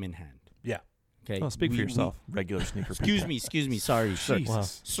get them in hand. Yeah. Okay. Oh, speak for yourself. Regular sneaker. Excuse me. Sorry, sir. Jesus. Wow.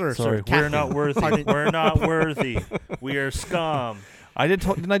 Sir, Sorry, we're Captain. not worthy. Pardon. We're not worthy. We are scum.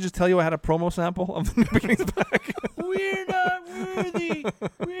 Didn't I just tell you I had a promo sample of the beginnings back? We're not worthy.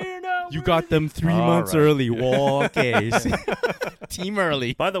 We're not You got them 3 All months right. early. Whoa, okay. Team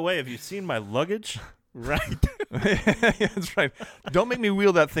early. By the way, have you seen my luggage? Right. Yeah, that's right. Don't make me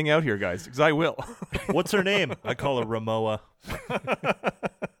wheel that thing out here, guys, because I will. What's her name? I call her Ramoa.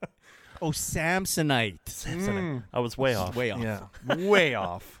 Oh, Samsonite. I was way off. Way off. Yeah, way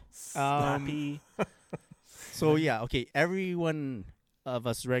off. Slappy. So, yeah, okay. Everyone of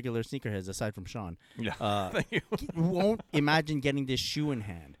us regular sneakerheads, aside from Sean, Yeah. Thank you. won't imagine getting this shoe in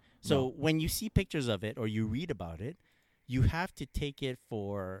hand. So when you see pictures of it or you read about it, you have to take it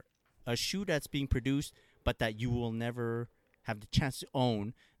for a shoe that's being produced, but that you will never have the chance to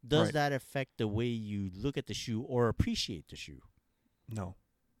own. Does Right. that affect the way you look at the shoe or appreciate the shoe? No,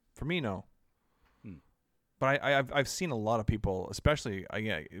 for me, no. Hmm. But I've seen a lot of people, especially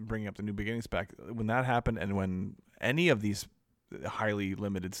bringing up the New Beginnings back when that happened, and when any of these highly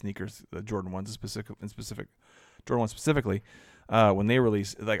limited sneakers, the Jordan 1s Jordan 1 specifically, when they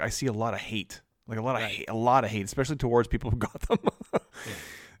release, I see a lot of hate, a lot of hate, especially towards people who got them.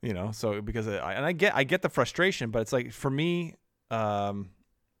 Yeah. So because I get the frustration, but it's like for me,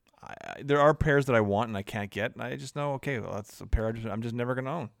 there are pairs that I want and I can't get, and I just know, okay, well, that's a pair I'm just never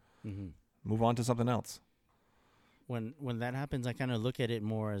gonna own. Mm-hmm. Move on to something else. When that happens, I kind of look at it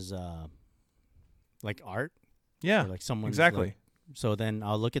more as like art. Yeah, Or like someone's exactly. like- so then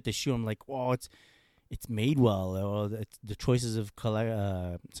I'll look at the shoe. I'm like, "Whoa, it's made well." Or it's the choices of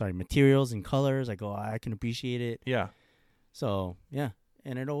materials and colors. I go, I can appreciate it. Yeah, So yeah,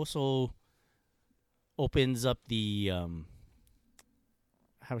 and it also opens up the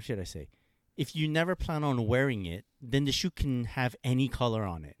how should I say? If you never plan on wearing it, then the shoe can have any color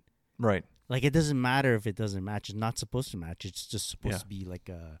on it. right. Like it doesn't matter if it doesn't match. It's not supposed to match. It's just supposed Yeah. to be like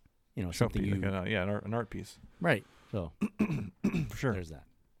a Showpiece, something you an art piece. right. So For sure. there's that.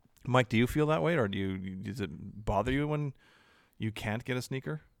 Mike, do you feel that way, or does it bother you when you can't get a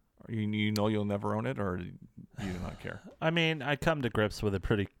sneaker? You know you'll never own it, or you do not care? I mean, I come to grips with it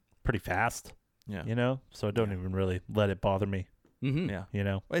pretty fast. Yeah. You know, so I don't even really let it bother me. Mm-hmm. Yeah. You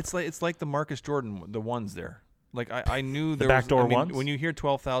know, It's like the Marcus Jordan, the ones there. Like I knew there backdoor was, I mean, ones? When you hear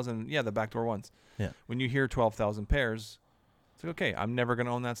 12,000, the backdoor ones. Yeah. When you hear 12,000 pairs, it's like, okay, I'm never going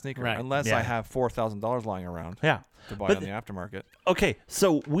to own that sneaker Right. unless Yeah. I have $4,000 lying around yeah. to buy But on the aftermarket. Okay,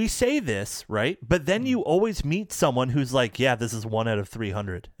 so we say this, right? But then you always meet someone who's like, yeah, this is 1 out of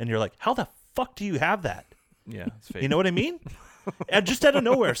 300. And you're like, how the fuck do you have that? Yeah, it's fake. You know what I mean? And just out of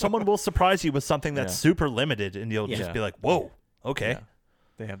nowhere, someone will surprise you with something that's Yeah. super limited, and you'll just Yeah. be like, whoa, okay. Yeah.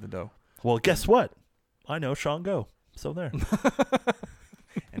 They have the dough, Well, guess what? I know Sean Go. So there.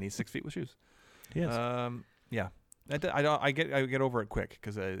 and he's 6 feet with shoes. Yes. Yeah. I get over it quick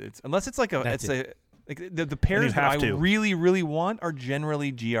because it's unless it's like That's like the pairs that I have to. really really want are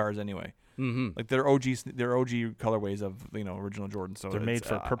generally GRs anyway. Mm-hmm. Like they're OG colorways of original Jordan. So They're made it's,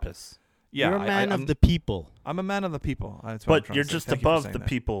 for a purpose. Yeah, You're a man I'm, of the people. I'm a man of the people. That's what I'm But trying you're to say. just Thank you for above saying the that.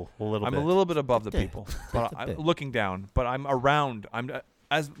 people a little I'm bit. a little bit above the bit. people, but a I'm bit. looking down. But I'm around. I'm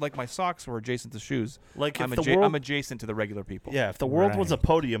as like my socks were adjacent to shoes. Like if I'm the world, I'm adjacent to the regular people. yeah, if the world was a Right.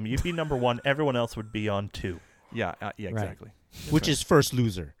 podium, you'd be number 1. Everyone else would be on 2. Yeah, exactly. Which is first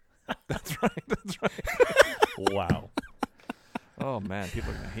loser. That's right. That's right. Wow. Oh man,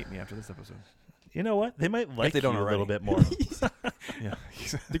 people are gonna hate me after this episode. You know what? They might like they you don't a little already. bit more. Yeah.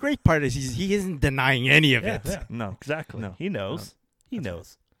 The great part is he isn't denying any of it. Yeah. No. Exactly. No. He knows. He That's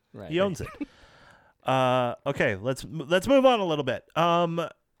knows. Right. He owns it. Okay, let's move on a little bit.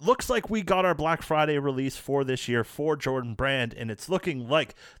 Looks like we got our Black Friday release for this year for Jordan Brand, and it's looking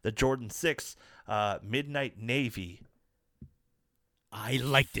like the Jordan 6 Midnight Navy. I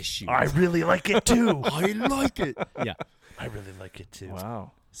like this shoe. I really like it too. I like it. Yeah. I really like it too.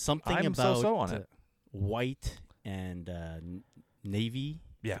 Wow. Something I'm about so-so on it. white and navy,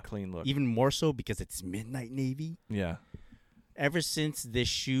 Yeah. Clean look. even more so because it's midnight navy. Yeah. Ever since this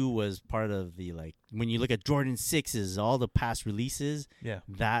shoe was part of the when you look at Jordan 6s, all the past releases, Yeah.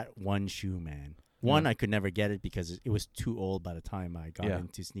 that one shoe, man. One, Yeah. I could never get it because it was too old by the time I got Yeah.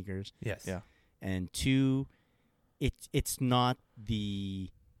 into sneakers. Yes. Yeah. And two, it's not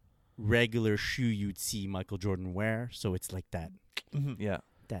the regular shoe you'd see Michael Jordan wear, so it's like that. Yeah.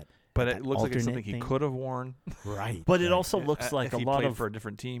 That But that it looks like it's something alternate he thing. could have worn. Right. But it right. also looks like if a he lot played of for a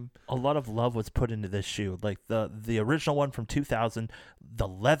different team. love was put into this shoe. Like the original one from 2000, the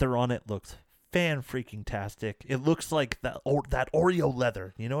leather on it looks fan-freaking tastic. It looks like that Oreo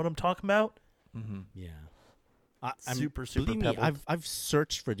leather. You know what I'm talking about? Mm-hmm. Yeah. I'm Super believe me, pebbled. I've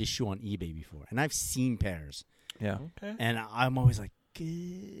searched for this shoe on eBay before, and I've seen pairs, Yeah. Okay. and I'm always like,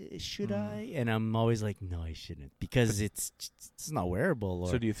 should I? And I'm always like, no, I shouldn't, because it's not wearable. Or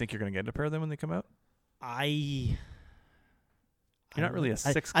So do you think you're going to get a pair of them when they come out? You're You're not really a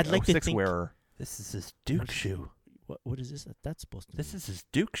I'd like to six think, wearer. This is his Duke shoe. What is this? That's supposed to. This mean? is his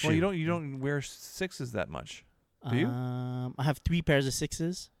Duke shoe. Well, you don't wear sixes that much, do you? I have 3 pairs of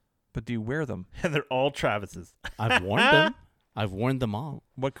 6s. But do you wear them? And they're all Travis's. I've worn them. I've worn them all.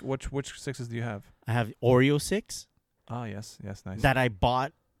 Which sixes do you have? I have Oreo 6 Ah, yes, nice. that I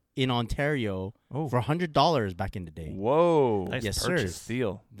bought in Ontario Oh, for $100 back in the day. whoa, Nice Yes, purchase. sir.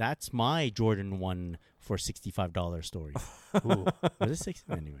 steal. That's my Jordan 1 for $65 story. Ooh. Was it 6?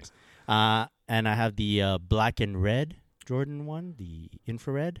 Anyways. And I have the black and red Jordan 1, the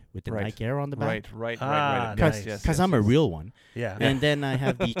infrared with the Right. Nike Air on the back. Right. Ah, Yes, nice. Because I'm a real one. Yeah. And then I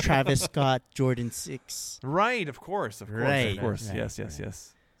have the Travis Scott Jordan 6. Right, of course. Right, Of course. right, Yes. right. Save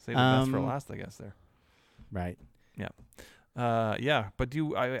the best for Um, last, I guess. There. Right. Yeah, but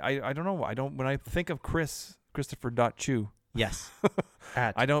I don't know. I don't. When I think of Christopher.Chu, Yes.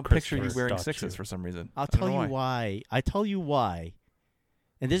 At I don't picture you Christopher's wearing dot sixes shoe. for some reason. I'll I don't tell know you why. I tell you why.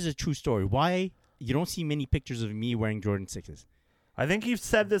 And this is a true story. Why you don't see many pictures of me wearing Jordan 6s. I think you've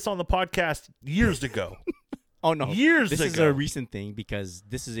said this on the podcast years ago. Oh no. Years This is ago. a recent thing because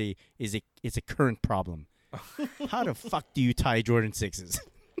this is it's a current problem. How the fuck do you tie Jordan 6s?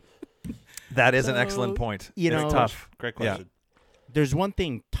 That is an So, excellent point. you It's know- tough. Great Yeah. question. There's one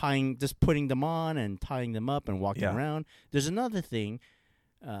thing just putting them on and tying them up and walking Yeah. around. There's another thing.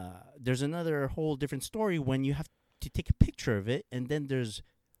 There's another whole different story when you have to take a picture of it, and then there's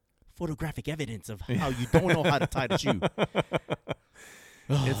photographic evidence of how you don't know how to tie the shoe.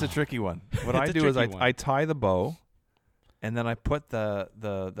 It's a tricky one. What I It's a do is tricky one. I tie the bow, and then I put the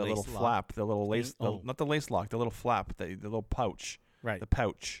little Lace lock flap, the little lace, thing? Oh. not the lace lock, the little flap, the little pouch, Right. the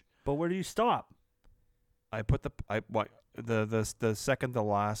pouch. But where do you stop? I put the second to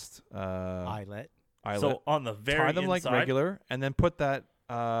last Eyelet. eyelet. So on the very tie them like inside? regular, and then put that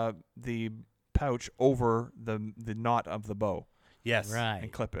the pouch over the knot of the bow. Yes. Right.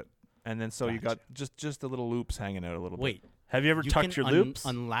 and clip it, and then so you got just the little loops hanging out a little bit. Wait. Have you ever You tucked can your loops?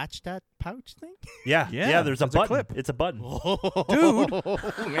 unlatch that pouch thing? Yeah. Yeah, There's a it's a button. clip. It's a button. Dude.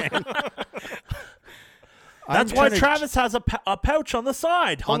 Man. That's I'm why trying to Travis has a pouch on the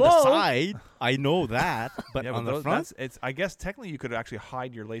side. on Hello. the side. I know that, but Yeah, on but the front, it's. I guess technically you could actually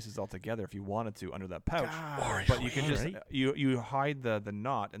hide your laces altogether if you wanted to under that pouch. God. But you can just Right. you hide the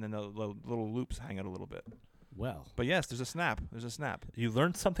knot and then the little loops hang out a little bit. well, But yes, there's a snap. There's a snap. You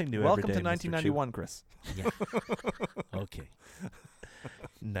learn something new Welcome every to day, Mr. Chu. 1991, Chris. yeah. Okay.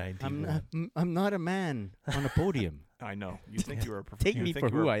 91. I'm not a man on a podium. I know. You think you were a Take me for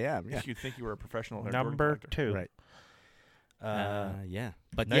who I am. Yeah. You think you were a professional Number 2. Right. Yeah.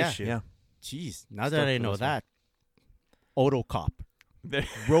 But Nice yeah. shoe. Yeah. Jeez. Now Still that I for know this one. that, Autocop, There-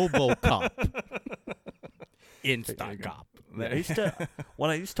 RoboCop, There you Instacop. I used to when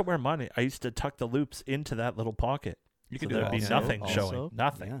I used to wear mine, I used to tuck the loops into that little pocket. You So can do there'd that. be also. nothing showing.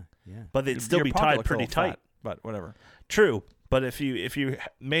 Nothing. Yeah. Yeah. But it'd still Your be pocket tied looks a pretty little flat, tight. but whatever. True. But if you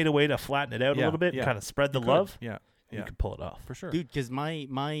made a way to flatten it out a Yeah, little bit yeah. and kind of spread the You could. love, Yeah. you Yeah. could pull it off. For sure. Dude, because my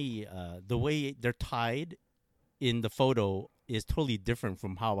the way they're tied in the photo is totally different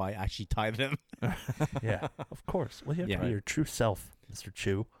from how I actually tie them. Yeah, of course. Well, you have Yeah. to be your true self, Mr.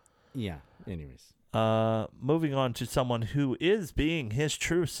 Chu. Yeah. Anyways. Moving on to someone who is being his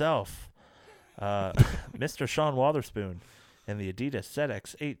true self, Mr. Sean Wotherspoon and the Adidas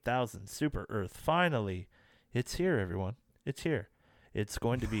ZX8000 Super Earth. Finally, it's here, everyone. It's here. It's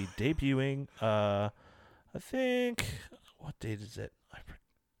going to be debuting, I think, what date is it?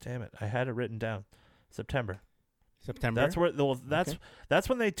 Damn it, I had it written down. September. That's where that's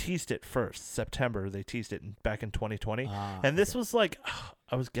when they teased it first. September they teased it back in 2020, and this was like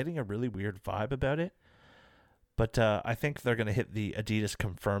I was getting a really weird vibe about it, but I think they're gonna hit the Adidas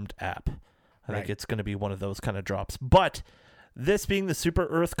confirmed app. I think it's gonna be one of those kind of drops. But this being the Super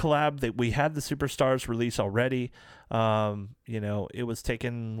Earth collab, that we had the Superstars release already. It was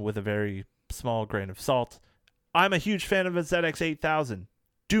taken with a very small grain of salt. I'm a huge fan of a ZX8000.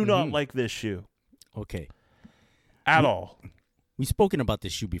 Do not like this shoe Okay. at all. We've spoken about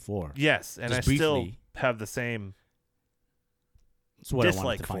this shoe before. Yes, and Just I still briefly. have the same. That's what I wanted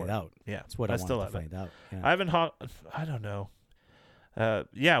dislike to for find it. out. Yeah, That's what I I still wanted to have it. find out. Yeah. I haven't. I don't know.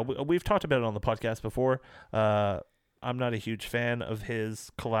 We've talked about it on the podcast before. I'm not a huge fan of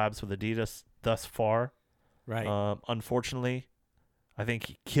his collabs with Adidas thus far. Right. Unfortunately, I think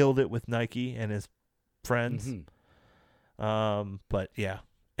he killed it with Nike and his friends. Mhm. But yeah,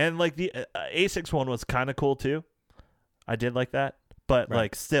 and like the A6 one was kind of cool too. I did like that, but Right.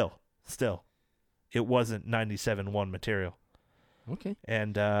 like still, it wasn't 97.1 material. Okay.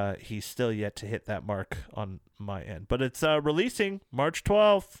 And he's still yet to hit that mark on my end. But it's releasing March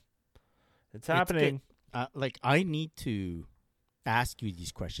 12th. It's happening. I need to ask you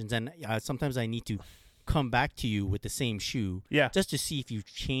these questions, and sometimes I need to come back to you with the same shoe, Yeah. just to see if you've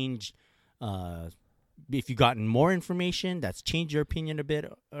changed, if you've gotten more information that's changed your opinion a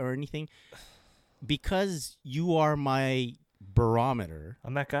bit or anything. Because you are my barometer,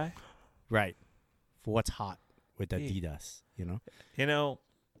 I'm that guy. right, for what's hot with Yeah. Adidas, you know? You know,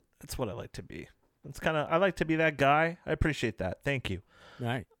 that's what I like to be. I like to be that guy. I appreciate that. Thank you.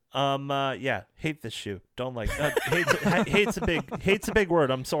 Right. Yeah, hate this shoe. Don't like hate's a big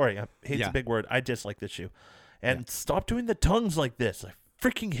word. I'm sorry. Hate's Yeah. a big word. I dislike this shoe. And stop doing the tongues like this. I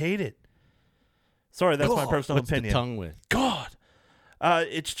freaking hate it. Sorry, that's my personal What's opinion. the tongue with? God.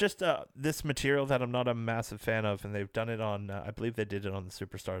 It's just this material that I'm not a massive fan of, and they've done it on. I believe they did it on the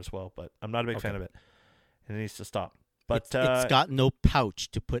Superstar as well, but I'm not a big fan of it, and it needs to stop. But It's got no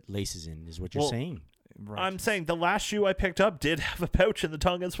pouch to put laces in, is what you're well, saying. Right. I'm saying the last shoe I picked up did have a pouch in the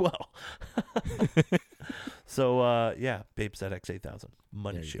tongue as well. So yeah, Bape ZX8000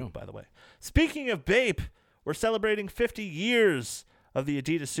 money There you shoe, go. by the way. Speaking of Bape, we're celebrating 50 years of the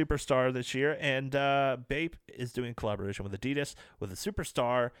Adidas Superstar this year, and Bape is doing a collaboration with Adidas with a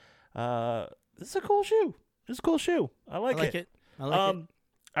Superstar. This is a cool shoe. This is a cool shoe. I like it. I like it.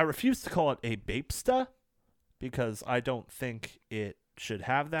 I refuse to call it a Bapesta because I don't think it should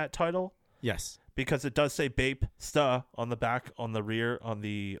have that title, Yes. because it does say Bapesta on the back, on the rear, on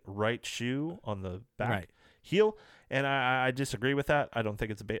the right shoe, on the back Right. heel, and I disagree with that. I don't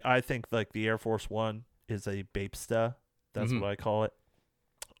think it's a Bape. I think like the Air Force One is a Bapesta. That's Mhm. what I call it.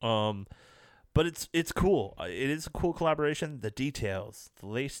 But it's cool. It is a cool collaboration. The details, the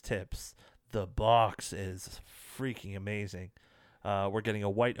lace tips, the box is freaking amazing. We're getting a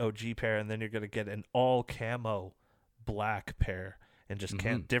white OG pair, and then you're going to get an all camo black pair, and just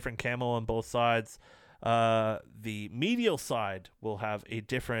different camo on both sides. The medial side will have a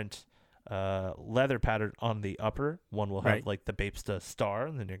different leather pattern on the upper. One will have Right. like the Bapesta star,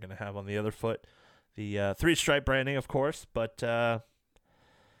 and then you're going to have on the other foot the 3-stripe branding, of course. But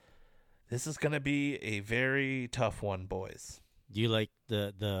this is going to be a very tough one, boys. Do you like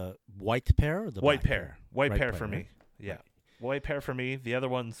the white pair or the White black pair. White Right pair pair, for me. right? Yeah. White pair for me. The other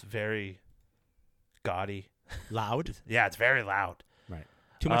one's very gaudy. Loud? Yeah, it's very loud. Right.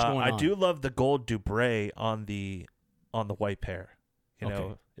 Too much going on. I do love the gold Dubray on the white pair. You know,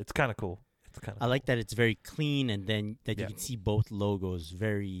 Okay. it's kind of cool. It's kind of I like that it's very clean, and then that Yeah. you can see both logos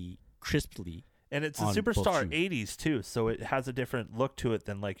very crisply. And it's a on both Superstar shoes. 80s too, so it has a different look to it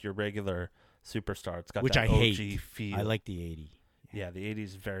than like your regular Superstar. It's got Which that I OG hate. feel. I like the 80. Yeah, the 80s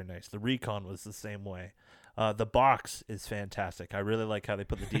is very nice. The Recon was the same way. The box is fantastic. I really like how they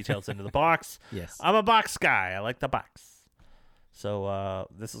put the details into the box. Yes. I'm a box guy. I like the box. So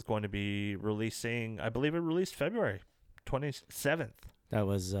this is going to be releasing, I believe it released February 27th. That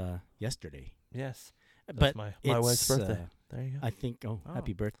was yesterday. Yes. That's But my it's, wife's birthday. There you go. I think,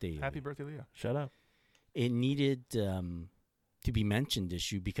 happy birthday. Happy birthday, Leah. Shut up. It needed to be mentioned, this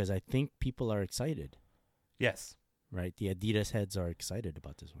shoe, because I think people are excited, Yes. right? The Adidas heads are excited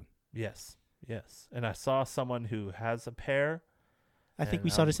about this one. Yes. Yes. And I saw someone who has a pair. I think And, we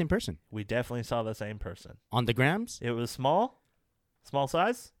saw the same person. We definitely saw the same person. On the grams? It was small? Small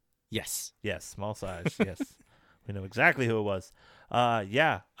size? Yes. Yes, small size. Yes. We know exactly who it was.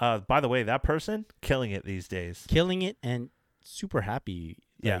 Yeah. By the way, that person, killing it these days. Killing it and super happy.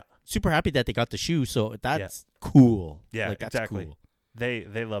 Yeah. Super happy that they got the shoe, so that's cool. Yeah, like, that's exactly. cool.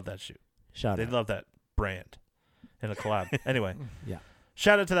 They love that shoe. Shout They out. love that brand in a collab. Anyway. Yeah.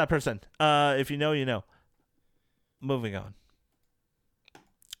 Shout out to that person. If you know, you know. Moving on.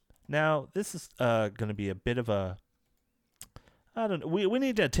 Now, this is going to be a bit of a... I don't know. We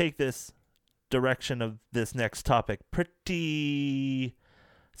need to take this direction of this next topic pretty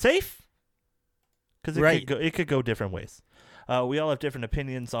safe, because Right. it could go different ways. We all have different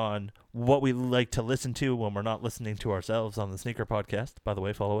opinions on what we like to listen to when we're not listening to ourselves on the Sneaker Podcast. By the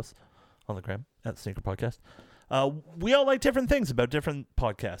way, follow us on the gram at the Sneaker Podcast. We all like different things about different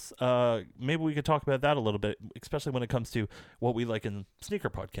podcasts. Maybe we could talk about that a little bit, especially when it comes to what we like in Sneaker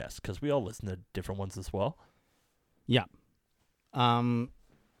Podcasts, because we all listen to different ones as well. Yeah.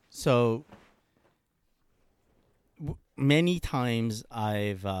 So many times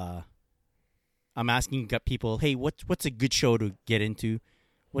I'm asking people, hey, what's a good show to get into?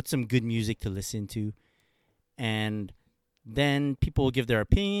 What's some good music to listen to? And then people will give their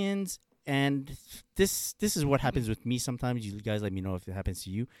opinions. And this is what happens with me sometimes. You guys let me know if it happens to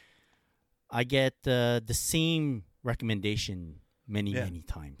you. I get the same recommendation many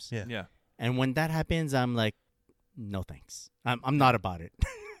times. Yeah. Yeah. And when that happens, I'm like, no thanks. I'm not about it.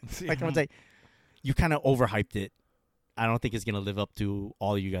 Like I would say, you kind of overhyped it. I don't think it's gonna live up to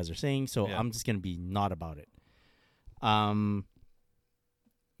all you guys are saying, so Yeah. I'm just gonna be not about it.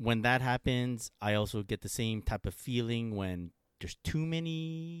 When that happens, I also get the same type of feeling when there's too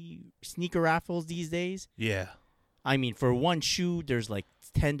many sneaker raffles these days. Yeah. I mean, for one shoe, there's like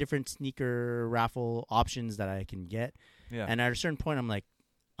 10 different sneaker raffle options that I can get, Yeah. and at a certain point, I'm like,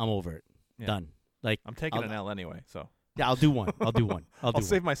 I'm over it. Yeah. Done. Like I'm taking I'll- an L anyway, so Yeah, I'll do one. I'll do one. I'll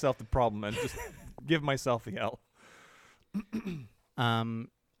save myself the problem and just give myself the L.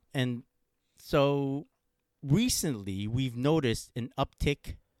 And so recently we've noticed an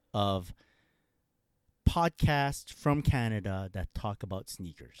uptick of podcasts from Canada that talk about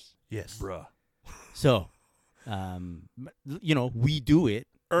sneakers. Yes. Bruh. So, we do it.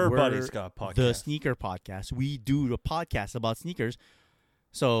 Everybody's We're got podcasts. The Sneaker Podcast. We do the podcast about sneakers.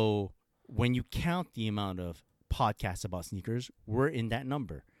 So when you count the amount of podcasts about sneakers, we're in that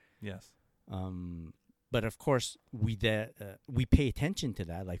number. Yes. But of course, we pay attention to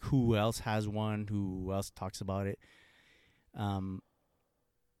that. Like, who else has one? Who else talks about it?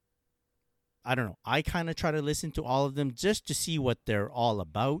 I don't know. I kind of try to listen to all of them just to see what they're all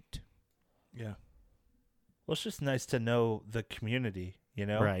about. Yeah. Well, it's just nice to know the community,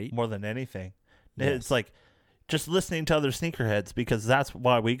 Right. more than anything. Yes. It's like just listening to other sneakerheads, because that's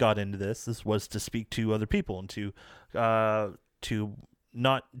why we got into this. This was to speak to other people and to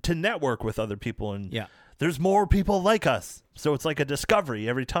network with other people. And Yeah. there's more people like us. So it's like a discovery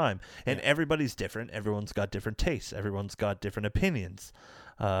every time. And everybody's different. Everyone's got different tastes. Everyone's got different opinions.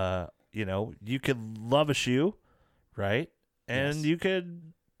 You could love a shoe, right? And Yes.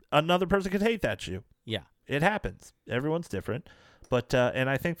 another person could hate that shoe. Yeah. It happens. Everyone's different. But and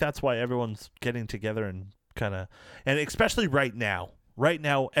I think that's why everyone's getting together and and especially right now. Right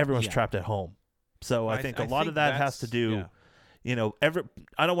now, everyone's Yeah. trapped at home. So I think a lot of that has to do, I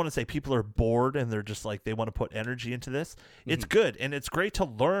don't want to say people are bored and they're just like, they want to put energy into this. It's good. And it's great to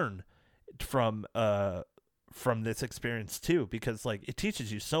learn from this experience too, because like it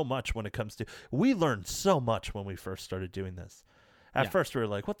teaches you so much when it comes to. We learned so much when we first started doing this. At first, we were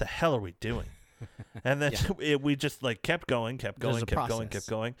like, "What the hell are we doing?" And then we just like kept going.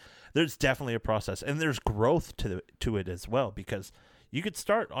 There's definitely a process, and there's growth to it as well, because you could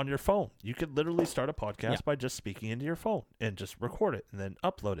start on your phone. You could literally start a podcast by just speaking into your phone and just record it and then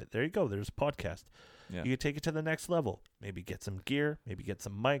upload it. There you go. There's a podcast. Yeah. You could take it to the next level. Maybe get some gear. Maybe get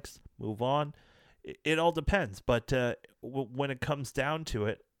some mics. Move on. It all depends. But when it comes down to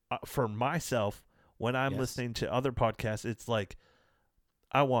it, for myself, when I'm listening to other podcasts, it's like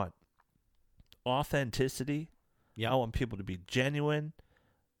I want authenticity. I want people to be genuine.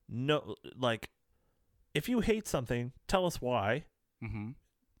 No, like if you hate something, tell us why. Mm-hmm.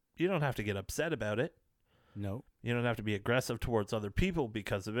 You don't have to get upset about it. No. You don't have to be aggressive towards other people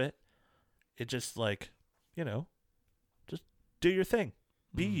because of it. It just like, just do your thing.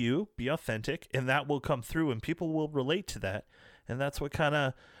 Be you, be authentic, and that will come through and people will relate to that. And that's what kind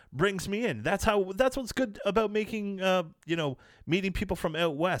of brings me in. That's what's good about making, meeting people from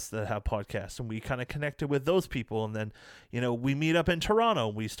out west that have podcasts, and we kind of connected with those people. And then, we meet up in Toronto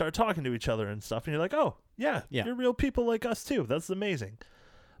and we start talking to each other and stuff. And you're like, oh yeah, you're real people like us too. That's amazing.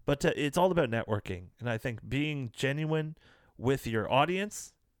 But it's all about networking. And I think being genuine with your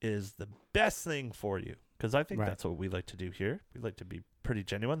audience is the best thing for you. Because I think that's what we like to do here. We like to be pretty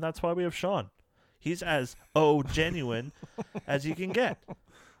genuine. That's why we have Sean. He's as genuine as you can get.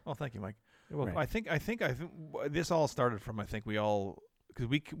 Oh, thank you, Mike. Well, I think this all started from because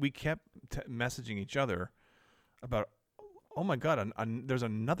we kept messaging each other about, oh my God, there's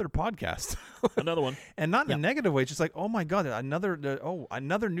another podcast, another one, and not in a negative way. It's just like, oh my God, another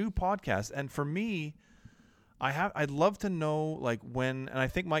new podcast. And for me, I'd love to know like when, and I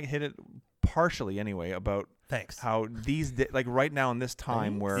think Mike hit it partially anyway about how these like right now in this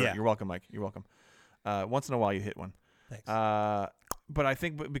time where you're welcome, Mike. You're welcome. Once in a while you hit one. Thanks. But I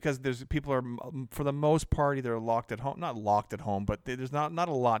think because there's people are for the most part either locked at home, not locked at home, but there's not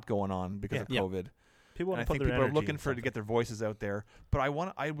a lot going on because of COVID. People I think people are looking to get their voices out there. But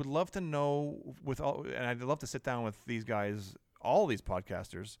I would love to know and I'd love to sit down with these guys, all these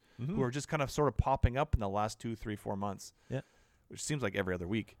podcasters who are just kind of sort of popping up in the last 2, 3, 4 months. Yeah, which seems like every other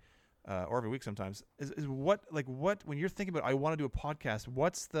week. Or every week sometimes is what when you're thinking about I want to do a podcast,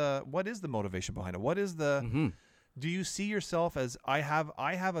 what is the motivation behind it? What is the do you see yourself as I have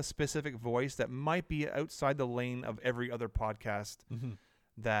a specific voice that might be outside the lane of every other podcast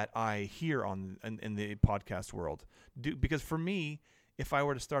that I hear in the podcast world? Because for me, if I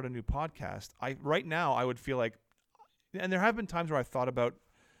were to start a new podcast, right now I would feel like, and there have been times where I've thought about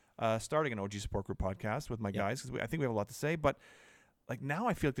starting an OG Support Group podcast with my guys, because I think we have a lot to say, but like now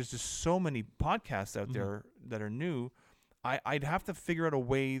I feel like there's just so many podcasts out there that are new. I'd have to figure out a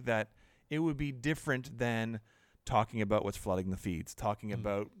way that it would be different than talking about what's flooding the feeds, talking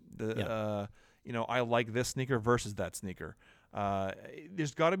about the, I like this sneaker versus that sneaker.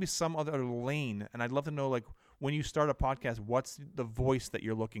 There's got to be some other lane. And I'd love to know, like, when you start a podcast, what's the voice that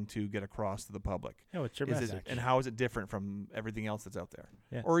you're looking to get across to the public? Yeah, what's your message? And how is it different from everything else that's out there?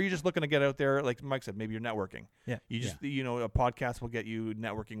 Yeah. Or are you just looking to get out there, like Mike said, maybe you're networking. Yeah. You just, a podcast will get you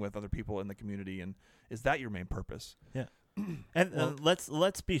networking with other people in the community. And is that your main purpose? Yeah. And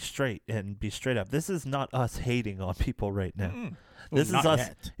let's be straight up. This is not us hating on people right now. This is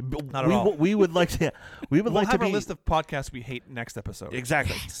us. Not at all. We would like to. We'll like have to a list of podcasts we hate next episode.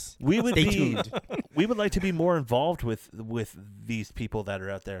 Exactly. We would we would like to be more involved with these people that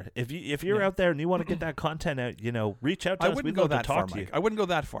are out there. If you're out there and you want to get that content out, reach out to us. We'd love to talk to you. I wouldn't go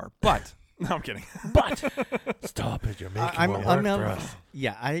that far, but no, I'm kidding. But stop it. You're making more work for us.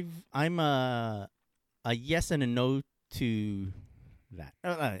 Yeah, I'm a yes and a no to that.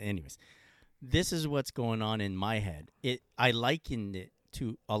 Anyways, this is what's going on in my head. I likened it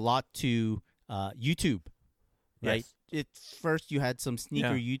a lot to YouTube, right? Yes. First you had some sneaker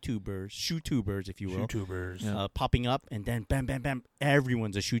YouTubers, shoe-tubers, if you will, popping up, and then bam, bam, bam,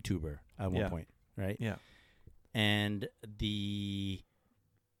 everyone's a shoe-tuber at one point, right? Yeah. And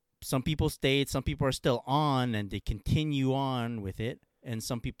some people stayed, some people are still on, and they continue on with it, and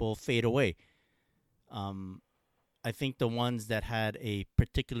some people fade away. I think the ones that had a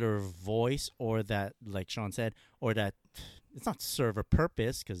particular voice, or that, like Sean said, or that it's not serve a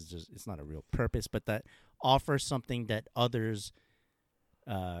purpose, because it's not a real purpose, but that offers something that others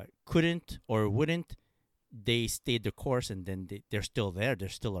couldn't or wouldn't, they stayed the course, and then they're still there. They're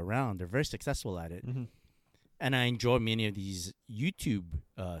still around. They're very successful at it. Mm-hmm. And I enjoy many of these YouTube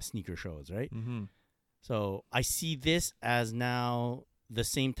sneaker shows, right? Mm-hmm. So I see this as now the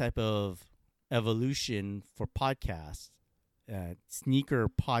same type of evolution for podcasts, sneaker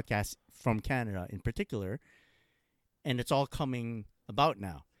podcasts from Canada in particular, and it's all coming about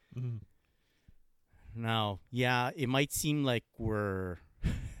now. Mm-hmm. Now, yeah, it might seem like we're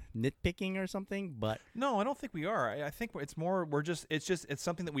nitpicking or something, but No, I don't think we are. I think it's more it's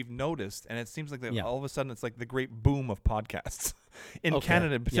something that we've noticed, and it seems like that all of a sudden it's like the great boom of podcasts in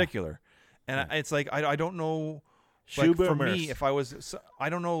Canada in particular. And it's like I don't know. Like for me, if I was, I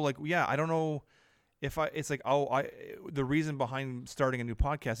don't know. Like I don't know if it's like the reason behind starting a new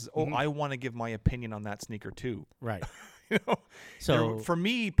podcast is I want to give my opinion on that sneaker too. right. You know? So for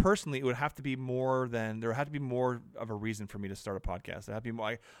me personally, it would have to be there had to be more of a reason for me to start a podcast. It had to be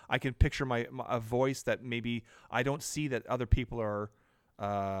more, I can picture a voice that maybe I don't see that other people are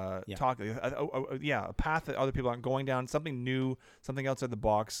talking. A path that other people aren't going down, something new, something outside the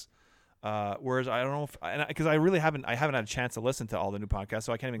box. Whereas I don't know because I haven't had a chance to listen to all the new podcasts,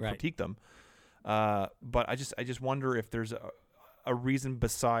 so I can't even critique them. But I just wonder if there's a reason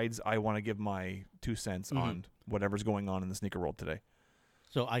besides I want to give my 2 cents on whatever's going on in the sneaker world today.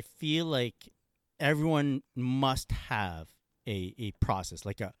 So I feel like everyone must have a process,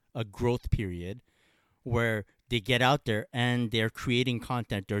 like a growth period where they get out there and they're creating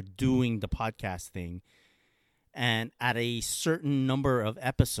content, they're doing the podcast thing. And at a certain number of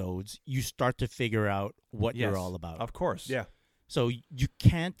episodes, you start to figure out what you're all about. Of course. Yeah. So you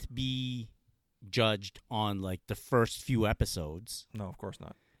can't be judged on like the first few episodes. No, of course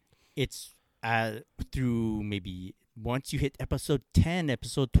not. It's through maybe once you hit episode 10,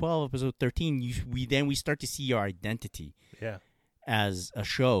 episode 12, episode 13, we start to see your identity as a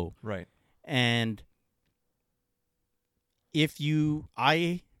show. Right. And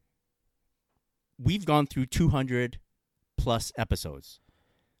we've gone through 200 plus episodes.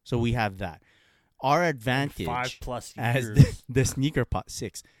 So we have that. Our advantage 5+ as years. the sneaker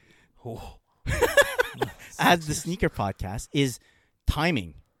 6 Oh. as the sneaker podcast is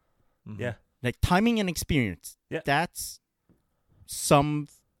timing. Mm-hmm. Yeah. Like timing and experience. Yeah. That's some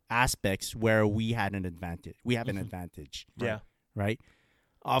aspects where we had an advantage. We have an advantage. Yeah. Right?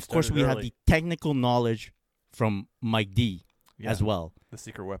 Of course, we have the technical knowledge from Mike D as well. The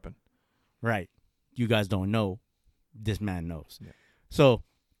secret weapon. Right. You guys don't know. This man knows. Yeah. So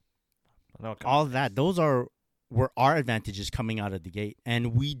No, all that, those were our advantages coming out of the gate.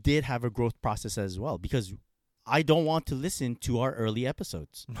 And we did have a growth process as well because I don't want to listen to our early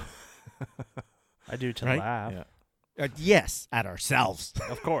episodes. I do to Right? laugh. Yeah. Yes, at ourselves.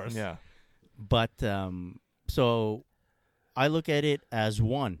 Of course. Yeah. But so I look at it as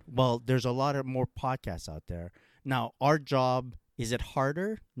one. Well, there's a lot of more podcasts out there. Now, our job, is it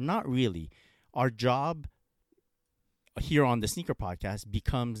harder? Not really. Our job here on the Sneaker Podcast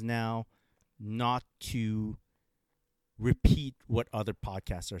becomes now not to repeat what other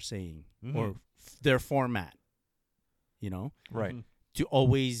podcasts are saying or their format, you know? Right. To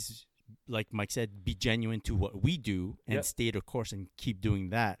always, like Mike said, be genuine to what we do and stay the course and keep doing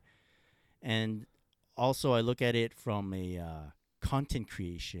that. And also I look at it from a content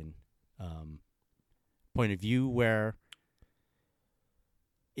creation point of view where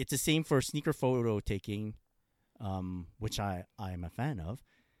it's the same for sneaker photo taking, which I am a fan of.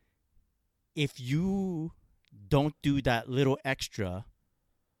 If you don't do that little extra,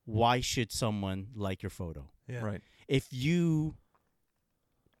 why should someone like your photo? Yeah. Right. If you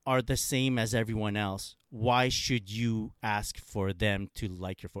are the same as everyone else, why should you ask for them to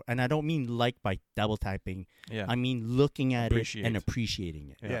like your photo? And I don't mean like by double typing. Yeah. I mean looking at Appreciate. it and appreciating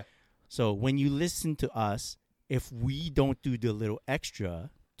it. Yeah. So when you listen to us, if we don't do the little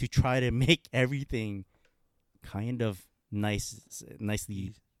extra to try to make everything kind of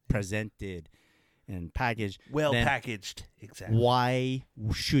nicely presented and packaged, Well then packaged. Exactly. why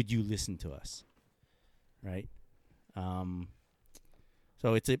should you listen to us? Right?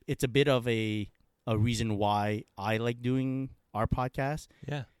 So it's a bit of a reason why I like doing our podcast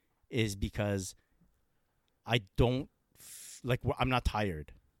Yeah. is because I don't I'm not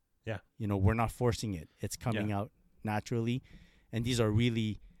tired. Yeah. You know, we're not forcing it. It's coming out naturally. And these are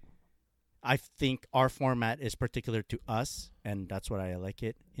really, I think our format is particular to us, and that's what I like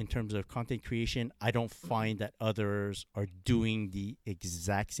it. In terms of content creation, I don't find that others are doing the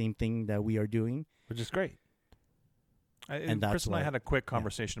exact same thing that we are doing. Which is great. And that's Chris and I why- had a quick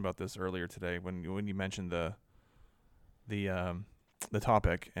conversation about this earlier today when you mentioned the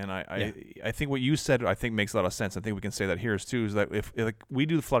topic, and I think what you said I think makes a lot of sense. I think we can say that here too is that if like we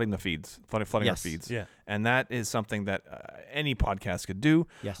do flooding our feeds, Yeah. and that is something that any podcast could do.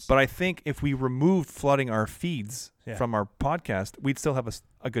 Yes. But I think if we removed flooding our feeds from our podcast, we'd still have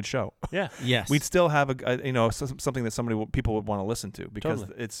a good show. Yeah. Yes. We'd still have something that people would want to listen to because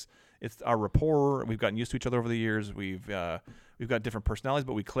Totally. it's our rapport. We've gotten used to each other over the years. We've got different personalities,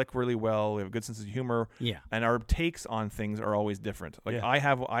 but we click really well. We have a good sense of humor. Yeah. And our takes on things are always different. Like Yeah. I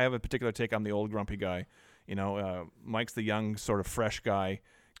have a particular take. I'm the old grumpy guy. Mike's the young sort of fresh guy,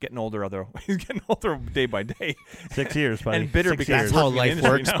 getting older. He's getting older day by day. 6 years, buddy. And bitter 6 because years. That's how working in life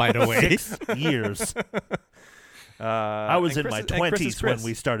industry works, now. by the way. 6 years. I was in my 20s when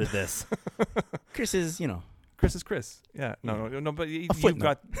we started this. Chris is, Chris is Chris. Yeah. No. But you've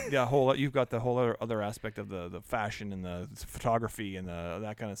got the whole other aspect of the fashion and the photography and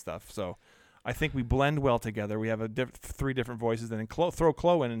that kind of stuff. So I think we blend well together. We have 3 different voices. And then throw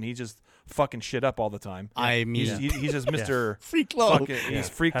Chloe in, and he just fucking shit up all the time. I mean, He's just Mr. free Chloe. Fuck it. He's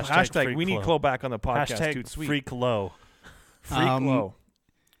freak. Hashtag Hashtag we need Chloe. Chloe back on the podcast. Hashtag Dude, sweet. freak low. Freak low.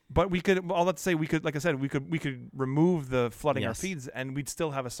 But we could, all that to say, we could, like I said, we could remove the flooding our Yes. feeds, and we'd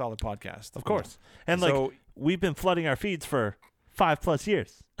still have a solid podcast. Of course. And So- we've been flooding our feeds for 5+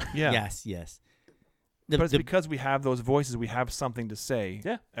 years. Yeah. Yes. But it's because we have those voices, we have something to say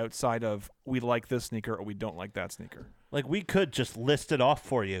Yeah. outside of we like this sneaker or we don't like that sneaker. Like, we could just list it off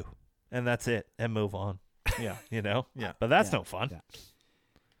for you, and that's it, and move on. Yeah. Yeah. But that's Yeah. no fun.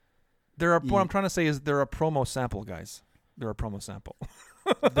 Yeah. What I'm trying to say is they're a promo sample, guys. They're a promo sample.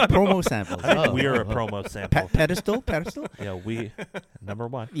 The promo samples. I think we're a promo sample. Pedestal. Yeah, we number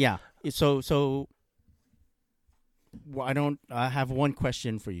 1. Yeah. So I have one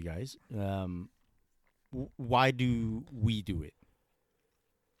question for you guys. Why do we do it?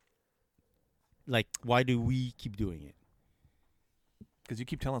 Like, why do we keep doing it? Because you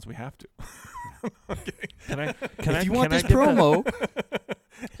keep telling us we have to. Can I? If you want can I this give promo,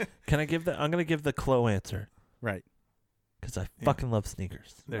 Can I give I'm gonna give the Chloe answer right? because I fucking love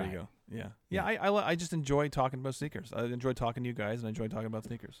sneakers. There Right. you go. Yeah. I just enjoy talking about sneakers. I enjoy talking to you guys, and I enjoy talking about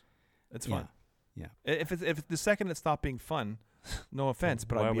sneakers. It's fun. Yeah. If it's the second it stopped being fun, no offense,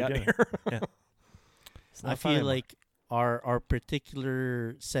 but Why I'd are be we out of doing here. It's not I fun feel anymore. like our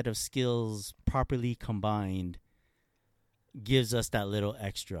particular set of skills properly combined gives us that little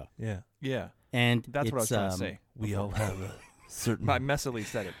extra. yeah, Yeah, And that's what I was trying to say. we all have a certain I messily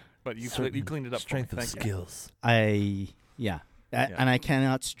said it, but you certain cleaned it up. strength for me. of Thank you. skills. Yeah. And I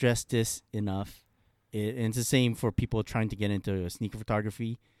cannot stress this enough. And it's the same for people trying to get into sneaker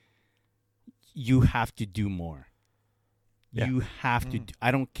photography. You have to do more. Yeah. You have to.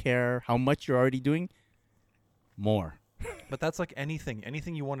 I don't care how much you're already doing. More. But that's like anything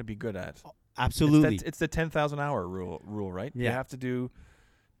you want to be good at. Absolutely. It's the 10,000 hour rule, right? You Yeah. have to do.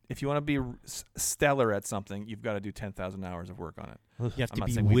 If you want to be stellar at something, you've got to do 10,000 hours of work on it. you have I'm to not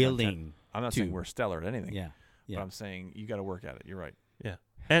be saying we've done willing. I'm not to. saying we're stellar at anything. Yeah. But I'm saying you got to work at it. You're right.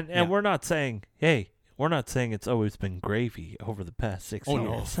 And Yeah. we're not saying, hey, we're not saying it's always been gravy over the past 6 Oh,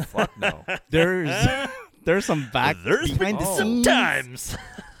 no. years. Fuck no. There's some back There's behind the been scenes. sometimes.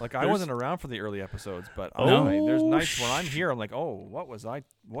 Like I There's- wasn't around for the early episodes, but Oh, there's nights when I'm here. I'm like, oh, what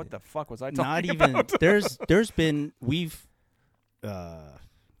the fuck was I talking Not about? even. There's been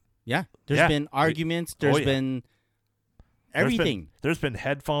there's Yeah. been arguments. There's yeah. been everything. There's been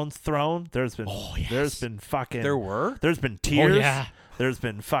headphones thrown. There's been there's been fucking there's been tears. Oh, yeah. There's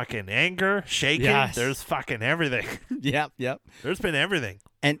been fucking anger, shaking. Yes. There's fucking everything. Yep. There's been everything.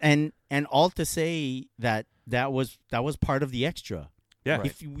 And all to say that was part of the extra. Yeah. Right.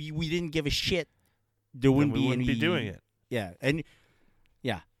 If we didn't give a shit, there Then wouldn't we be wouldn't any be doing it. Yeah, and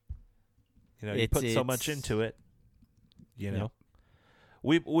You know, you It's- put so much it's- into it. You Yeah. know,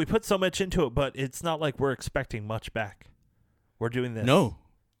 we put so much into it, but it's not like we're expecting much back. We're doing this. no,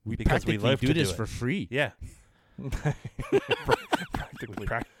 we Because we practically love do to do this it. for free. Yeah. Practically.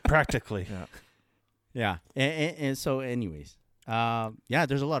 Practically. Yeah. Yeah, and so, anyways,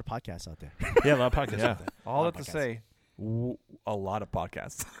 there's a lot of podcasts out there. Yeah, a lot of podcasts Yeah. out there. All lot that of to say, a lot of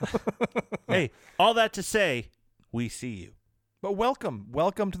podcasts. Hey, all that to say, we see you. But welcome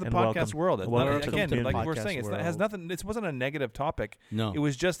to the And podcast welcome. world. It's Welcome not, to again, the like we're podcast saying, it has world. nothing. This wasn't a negative topic. No, It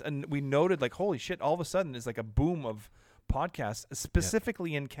was just, we noted like, holy shit! All of a sudden, it's like a boom of podcasts,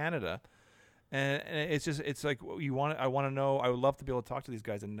 specifically in Canada, and it's like I want to know. I would love to be able to talk to these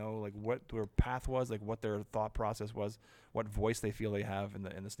guys and know like what their path was, like what their thought process was, what voice they feel they have in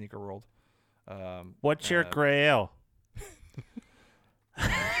the sneaker world. What's your grail?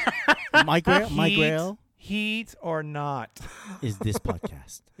 my grail Heat or not, is this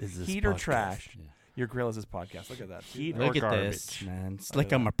podcast. Is this heat or podcast? trash? Yeah. Your grill is this podcast. Look at that. Heat Look or at garbage? this, man. It's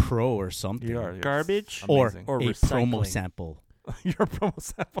like I'm a pro or something. You are. You're Garbage amazing. or a recycling? promo sample. You're a promo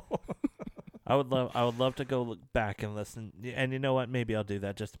sample. I would love to go look back and listen. And you know what? Maybe I'll do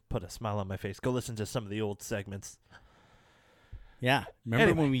that just to put a smile on my face. Go listen to some of the old segments. Yeah, remember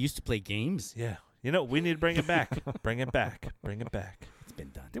Anyway. when we used to play games? Yeah. You know, we need to bring it back. Bring it back. Bring it back. It's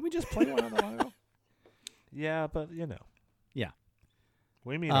been done. Did we just play one not that long ago? Yeah, but you know. Yeah.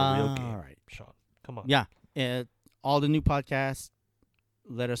 We mean a real game. All right. Sean. Come on. Yeah. All the new podcasts,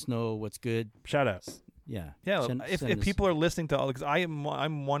 let us know what's good. Shout outs. Yeah. Yeah, Send if us- people are listening to all, because I'm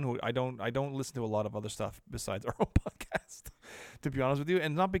one who I don't listen to a lot of other stuff besides our own podcast, to be honest with you,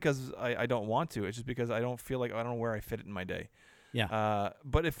 and not because I don't want to, it's just because I don't feel like I don't know where I fit it in my day. Yeah.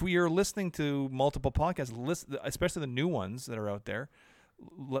 But if we are listening to multiple podcasts, especially the new ones that are out there,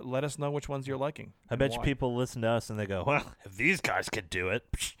 let us know which ones you're liking. I and bet you why. people listen to us and they go, well, if these guys could do it,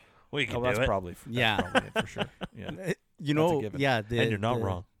 we can Oh, do that's it. probably Yeah. it for sure. Yeah. You That's a know, given. yeah. And you're not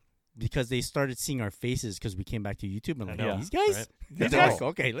wrong. Because they started seeing our faces because we came back to YouTube and I like, know, these guys? right? These They guys? do.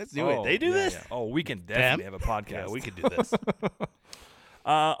 Okay, let's do Oh, it. They do yeah, this? yeah. Oh, we can definitely have a podcast. Yeah, we could do this.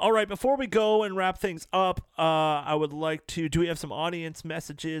 All right, before we go and wrap things up, I would like to. Do we have some audience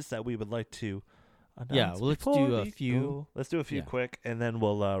messages that we would like to announce? Yeah, well, let's before do a we few. go? Let's do a few Yeah. quick, and then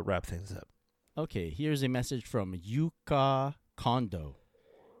we'll wrap things up. Okay, here's a message from Yuka Kondo.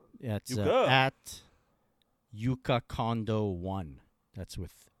 It's Yuka. at Yuka Kondo 1. That's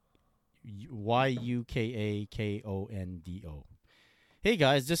with YUKAKONDO. Hey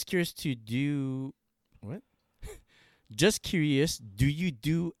guys, just curious to do what? Just curious, do you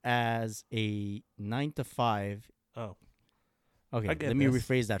do as a 9 to 5? Oh, Okay, I get let me this.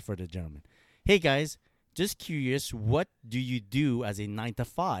 rephrase that for the gentleman. Hey guys, just curious, what do you do as a 9 to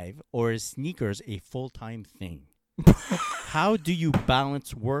 5, or is sneakers a full-time thing? How do you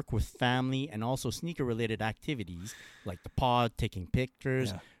balance work with family and also sneaker-related activities like the pod, taking picters,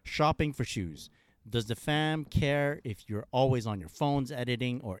 Yeah. shopping for shoes? Does the fam care if you're always on your phones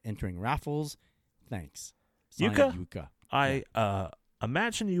editing or entering raffles? Thanks. Signed, Yuka? Yuka. I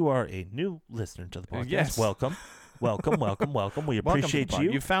imagine you are a new listener to the podcast. Yes. Welcome. Welcome. We Welcome to the appreciate pod.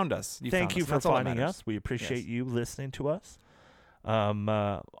 you. You found us. Thank you for That's all that finding matters. us. We appreciate Yes. you listening to us.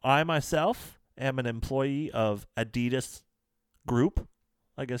 I myself am an employee of Adidas Group,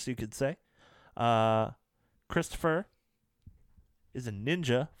 I guess you could say. Christopher is a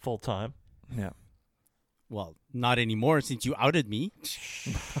ninja full time. Yeah. Well, not anymore since you outed me.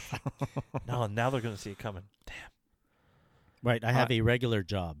 No, now they're going to see it coming. Damn. Right, I have a regular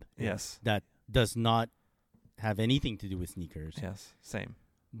job Yes. that does not have anything to do with sneakers, Yes. Same.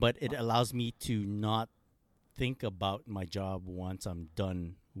 but it allows me to not think about my job once I'm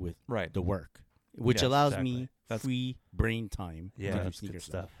done with Right. the work, which Yes, allows exactly. me That's- free brain time Yeah, to do that's sneaker good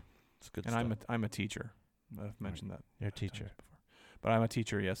stuff. stuff. It's good And stuff. I'm a teacher. I've mentioned that. You're a times teacher. before. But I'm a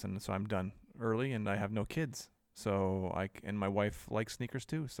teacher, yes, and so I'm done early, and I have no kids. So and my wife likes sneakers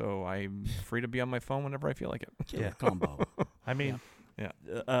too, so I'm free to be on my phone whenever I feel like it. Killer Yeah. combo. I mean, Yeah.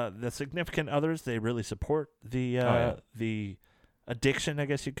 the significant others, they really support the yeah. the addiction, I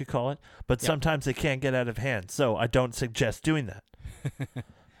guess you could call it. But Yeah. sometimes they can't get out of hand. So I don't suggest doing that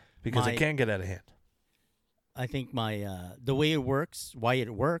because My- it can get out of hand. I think my the way it works, why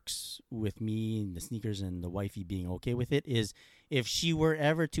it works with me and the sneakers and the wifey being okay with it is if she were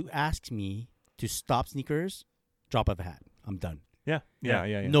ever to ask me to stop sneakers, drop of a hat, I'm done. Yeah.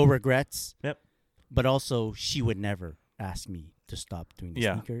 No regrets. Yep. But also, she would never ask me to stop doing the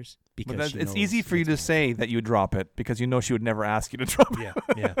Yeah. sneakers because But she it's knows easy for you to what's gonna say that you drop it because you know she would never ask you to drop it. Yeah,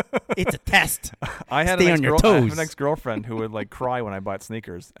 yeah. happen. It's a test. I had Stay an on your I have toes. an ex-girlfriend who would like cry when I bought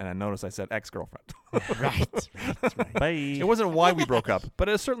sneakers, and I noticed I said ex-girlfriend. right. Bye. It wasn't why we broke up, but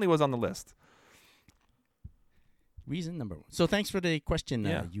it certainly was on the list. Reason number one. So thanks for the question,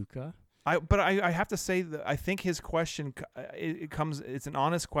 Yeah. Yuka. But I have to say that I think his question it's an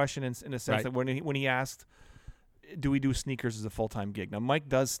honest question in a sense Right. that when he asked, do we do sneakers as a full-time gig? Now Mike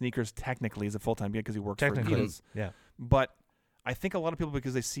does sneakers technically as a full-time gig because he works Technically, for Adidas. yeah. But I think a lot of people,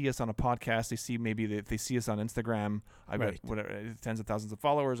 because they see us on a podcast, they see maybe if they see us on Instagram, I've Right. got tens of thousands of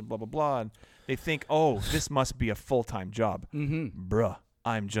followers and blah blah blah, and they think, oh, this must be a full-time job. Mm-hmm. Bruh,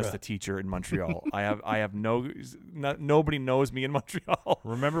 I'm just a teacher in Montreal. I have nobody knows me in Montreal.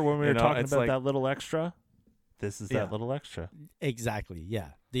 Remember when we You were know, talking it's about like- that little extra? This is Yeah. that little extra. Exactly.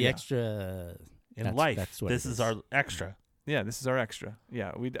 Yeah. The Yeah. extra In That's- life, that's what this it is is. our extra. Yeah, this is our extra.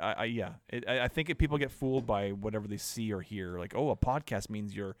 Yeah, I think people get fooled by whatever they see or hear. Like, oh, a podcast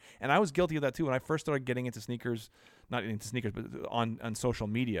means you're. And I was guilty of that too when I first started getting into sneakers, not into sneakers, but on social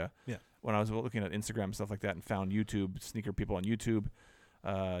media. Yeah. When I was looking at Instagram and stuff like that, and found YouTube sneaker people on YouTube,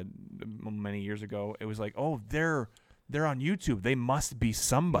 many years ago, it was like, oh, they're on YouTube. They must be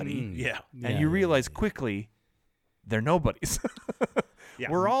somebody. Mm. Yeah. And you realize quickly, they're nobodies. Yeah.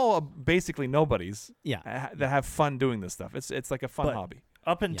 We're all basically nobodies. Yeah. That have fun doing this stuff. It's like a fun But- hobby.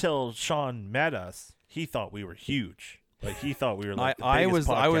 Up until Sean met us, he thought we were huge. But he thought we were like the I biggest was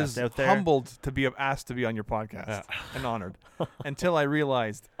podcast out there. humbled to be asked to be on your podcast and honored until I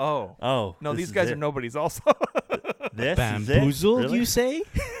realized, no, this these is guys it. are nobodies. Also, This Bamboozled, is it? Really? you say?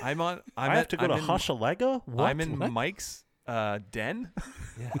 I'm I have to go to Hushalega? What? I'm in Mike's den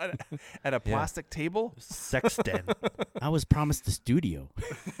at a plastic table. Sex den. I was promised the studio.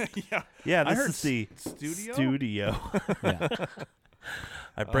 Yeah, I this heard is the studio. Yeah.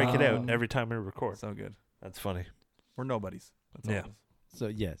 I break it out every time we record. So good. That's funny. We're nobodies. That's all Yeah. it is. So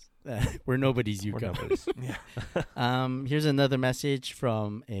yes, we're nobodies. You We're come. nobodies. Yeah. Here's another message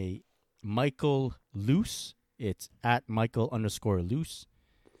from a Michael Luce. It's at Michael_Luce.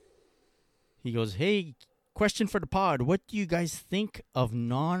 He goes, "Hey, question for the pod. What do you guys think of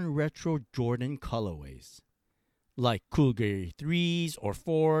non-retro Jordan colorways? Like Cool Gary 3s or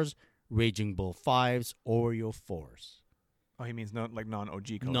 4s, Raging Bull 5s, Oreo 4s. Oh, he means like non-OG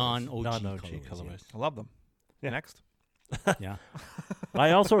colorways. Non-OG, Non-OG colorways. colorways. I love them. Yeah. Next. Yeah.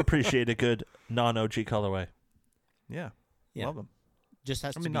 I also appreciate a good non-OG colorway. Yeah. Yeah. Love them. Just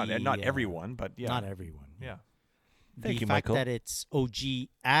has I to mean, be not everyone, but yeah. Not everyone. Yeah. Thank the you, fact Michael. that it's OG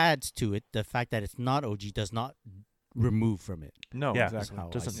adds to it. The fact that it's not OG does not remove from it. No, Yeah, exactly. how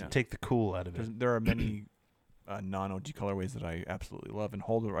I doesn't see it. take the cool out of it. There are many non-OG colorways that I absolutely love and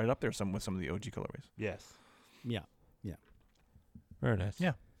hold it right up there with some of the OG colorways. Yes. Yeah. Very nice.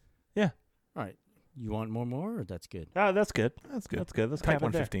 Yeah. All right. You want more, or that's good? Ah, that's good. That's good. That's good. That's Type cap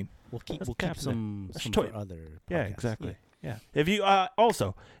it there. 115. We'll That's keep some That's for toy- other. Yeah, podcasts. exactly. Yeah. If you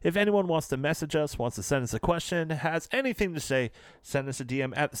also, if anyone wants to message us, wants to send us a question, has anything to say, send us a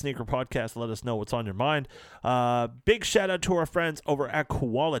DM at the Sneaker Podcast. Let us know what's on your mind. Big shout out to our friends over at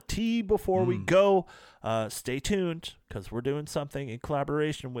Quality. Before we go, stay tuned because we're doing something in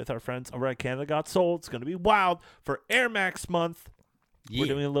collaboration with our friends over at Canada Got Sold. It's going to be wild for Air Max month. Yeah. We're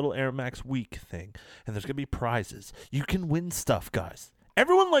doing a little Air Max week thing, and there's going to be prizes. You can win stuff, guys.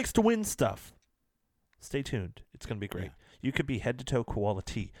 Everyone likes to win stuff. Stay tuned. It's going to be great. Yeah. You could be head-to-toe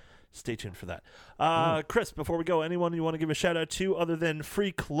quality. Stay tuned for that. Chris, before we go, anyone you want to give a shout-out to other than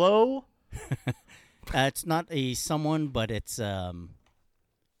Freak Low? It's not a someone, but it's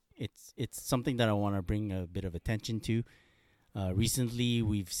something that I want to bring a bit of attention to. Recently,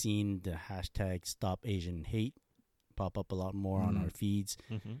 we've seen the hashtag Stop Asian Hate pop up a lot more on our feeds,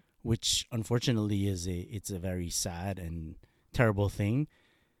 which unfortunately it's a very sad and terrible thing.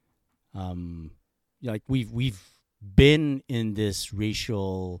 Like we've been in this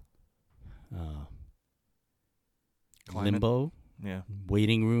racial Climate. limbo Yeah.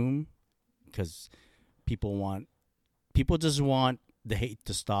 waiting room because people just want the hate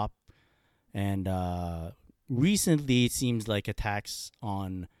to stop. And recently it seems like attacks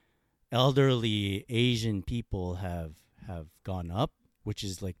on elderly Asian people have gone up, which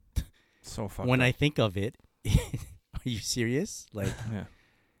is like So fucked when up. I think of it, are you serious? Like Yeah.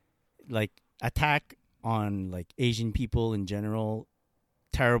 like attack on like Asian people in general,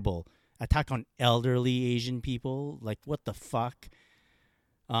 terrible. Attack on elderly Asian people, like what the fuck?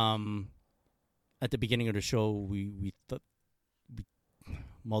 At the beginning of the show, we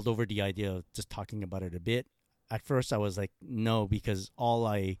mulled over the idea of just talking about it a bit. At first, I was like, no, because all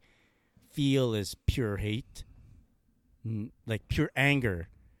I feel is pure hate, like pure anger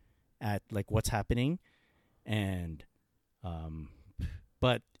at like what's happening, and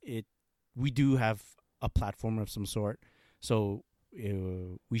but we do have a platform of some sort, so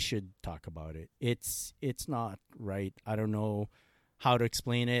we should talk about it. It's not right. I don't know how to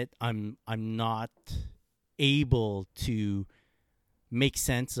explain it. I'm not able to make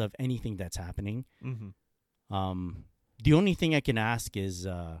sense of anything that's happening. The only thing I can ask is,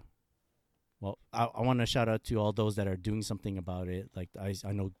 well, I want to shout out to all those that are doing something about it. Like I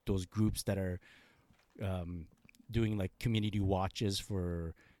know those groups that are doing like community watches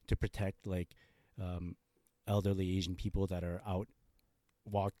to protect like elderly Asian people that are out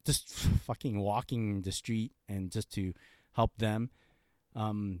fucking walking the street, and just to help them.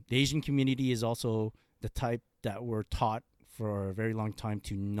 The Asian community is also the type that were taught for a very long time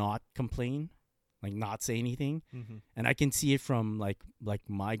to not complain, like not say anything. And I can see it from like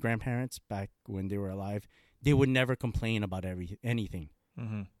my grandparents back when they were alive. They would never complain about anything.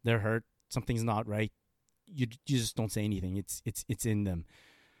 They're hurt, something's not right. You just don't say anything. It's in them.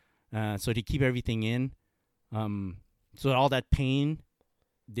 So they keep everything in. So all that pain,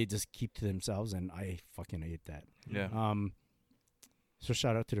 they just keep to themselves, and I fucking hate that. Yeah. So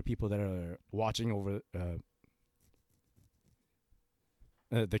shout out to the people that are watching over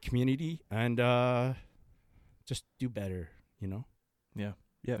the community, and just do better, you know? Yeah.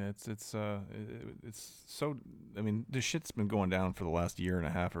 Yeah. It's so. I mean, this shit's been going down for the last year and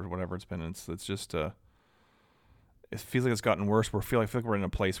a half or whatever it's been. It's just it feels like it's gotten worse. I feel like we're in a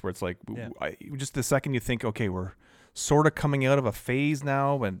place where it's like, just the second you think, okay, we're sort of coming out of a phase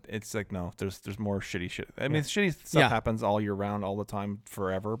now, and it's like, no, there's more shitty shit. I mean, shitty stuff happens all year round, all the time,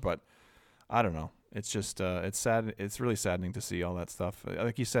 forever. But I don't know. It's just it's sad. It's really saddening to see all that stuff.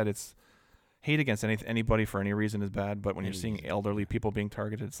 Like you said, it's hate against anybody for any reason is bad. But when you're seeing elderly people being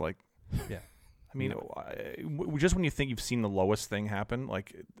targeted, it's like, I mean, just when you think you've seen the lowest thing happen,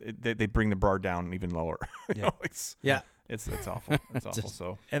 like they bring the bar down even lower. It's awful. It's awful.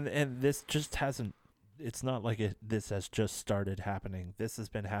 So and this just hasn't. It's not like this has just started happening. This has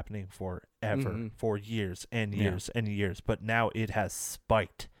been happening forever, for years and years and years. But now it has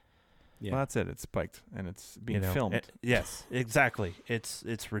spiked. Yeah. Well, that's it. It's spiked and it's being filmed. Yes, exactly.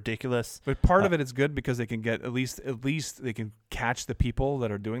 It's ridiculous. But part of it is good because they can get at least they can catch the people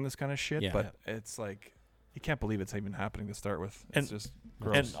that are doing this kind of shit. Yeah. But it's like you can't believe it's even happening to start with. It's just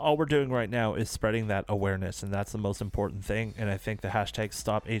gross. And all we're doing right now is spreading that awareness, and that's the most important thing. And I think the hashtag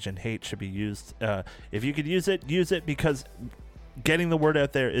 #StopAsianHate should be used. If you could use it because getting the word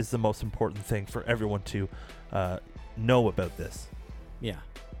out there is the most important thing for everyone to know about this. Yeah.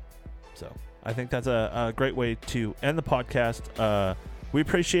 So I think that's a great way to end the podcast. We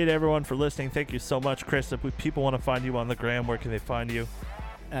appreciate everyone for listening. Thank you so much, Chris. If people want to find you on the gram, where can they find you?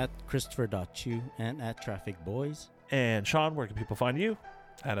 At Christopher.Chu and at Traffic Boys. And Sean, where can people find you?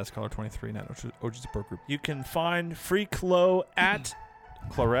 At SCollar23 and at OG Support Group. You can find Free Clo at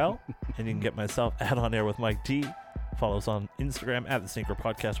Clarel, and you can get myself at On Air with Mike D. Follow us on Instagram at The Sneaker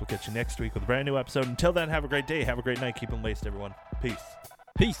Podcast. We'll catch you next week with a brand new episode. Until then, have a great day. Have a great night. Keep them laced, everyone. Peace.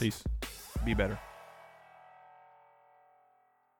 Peace. Be better.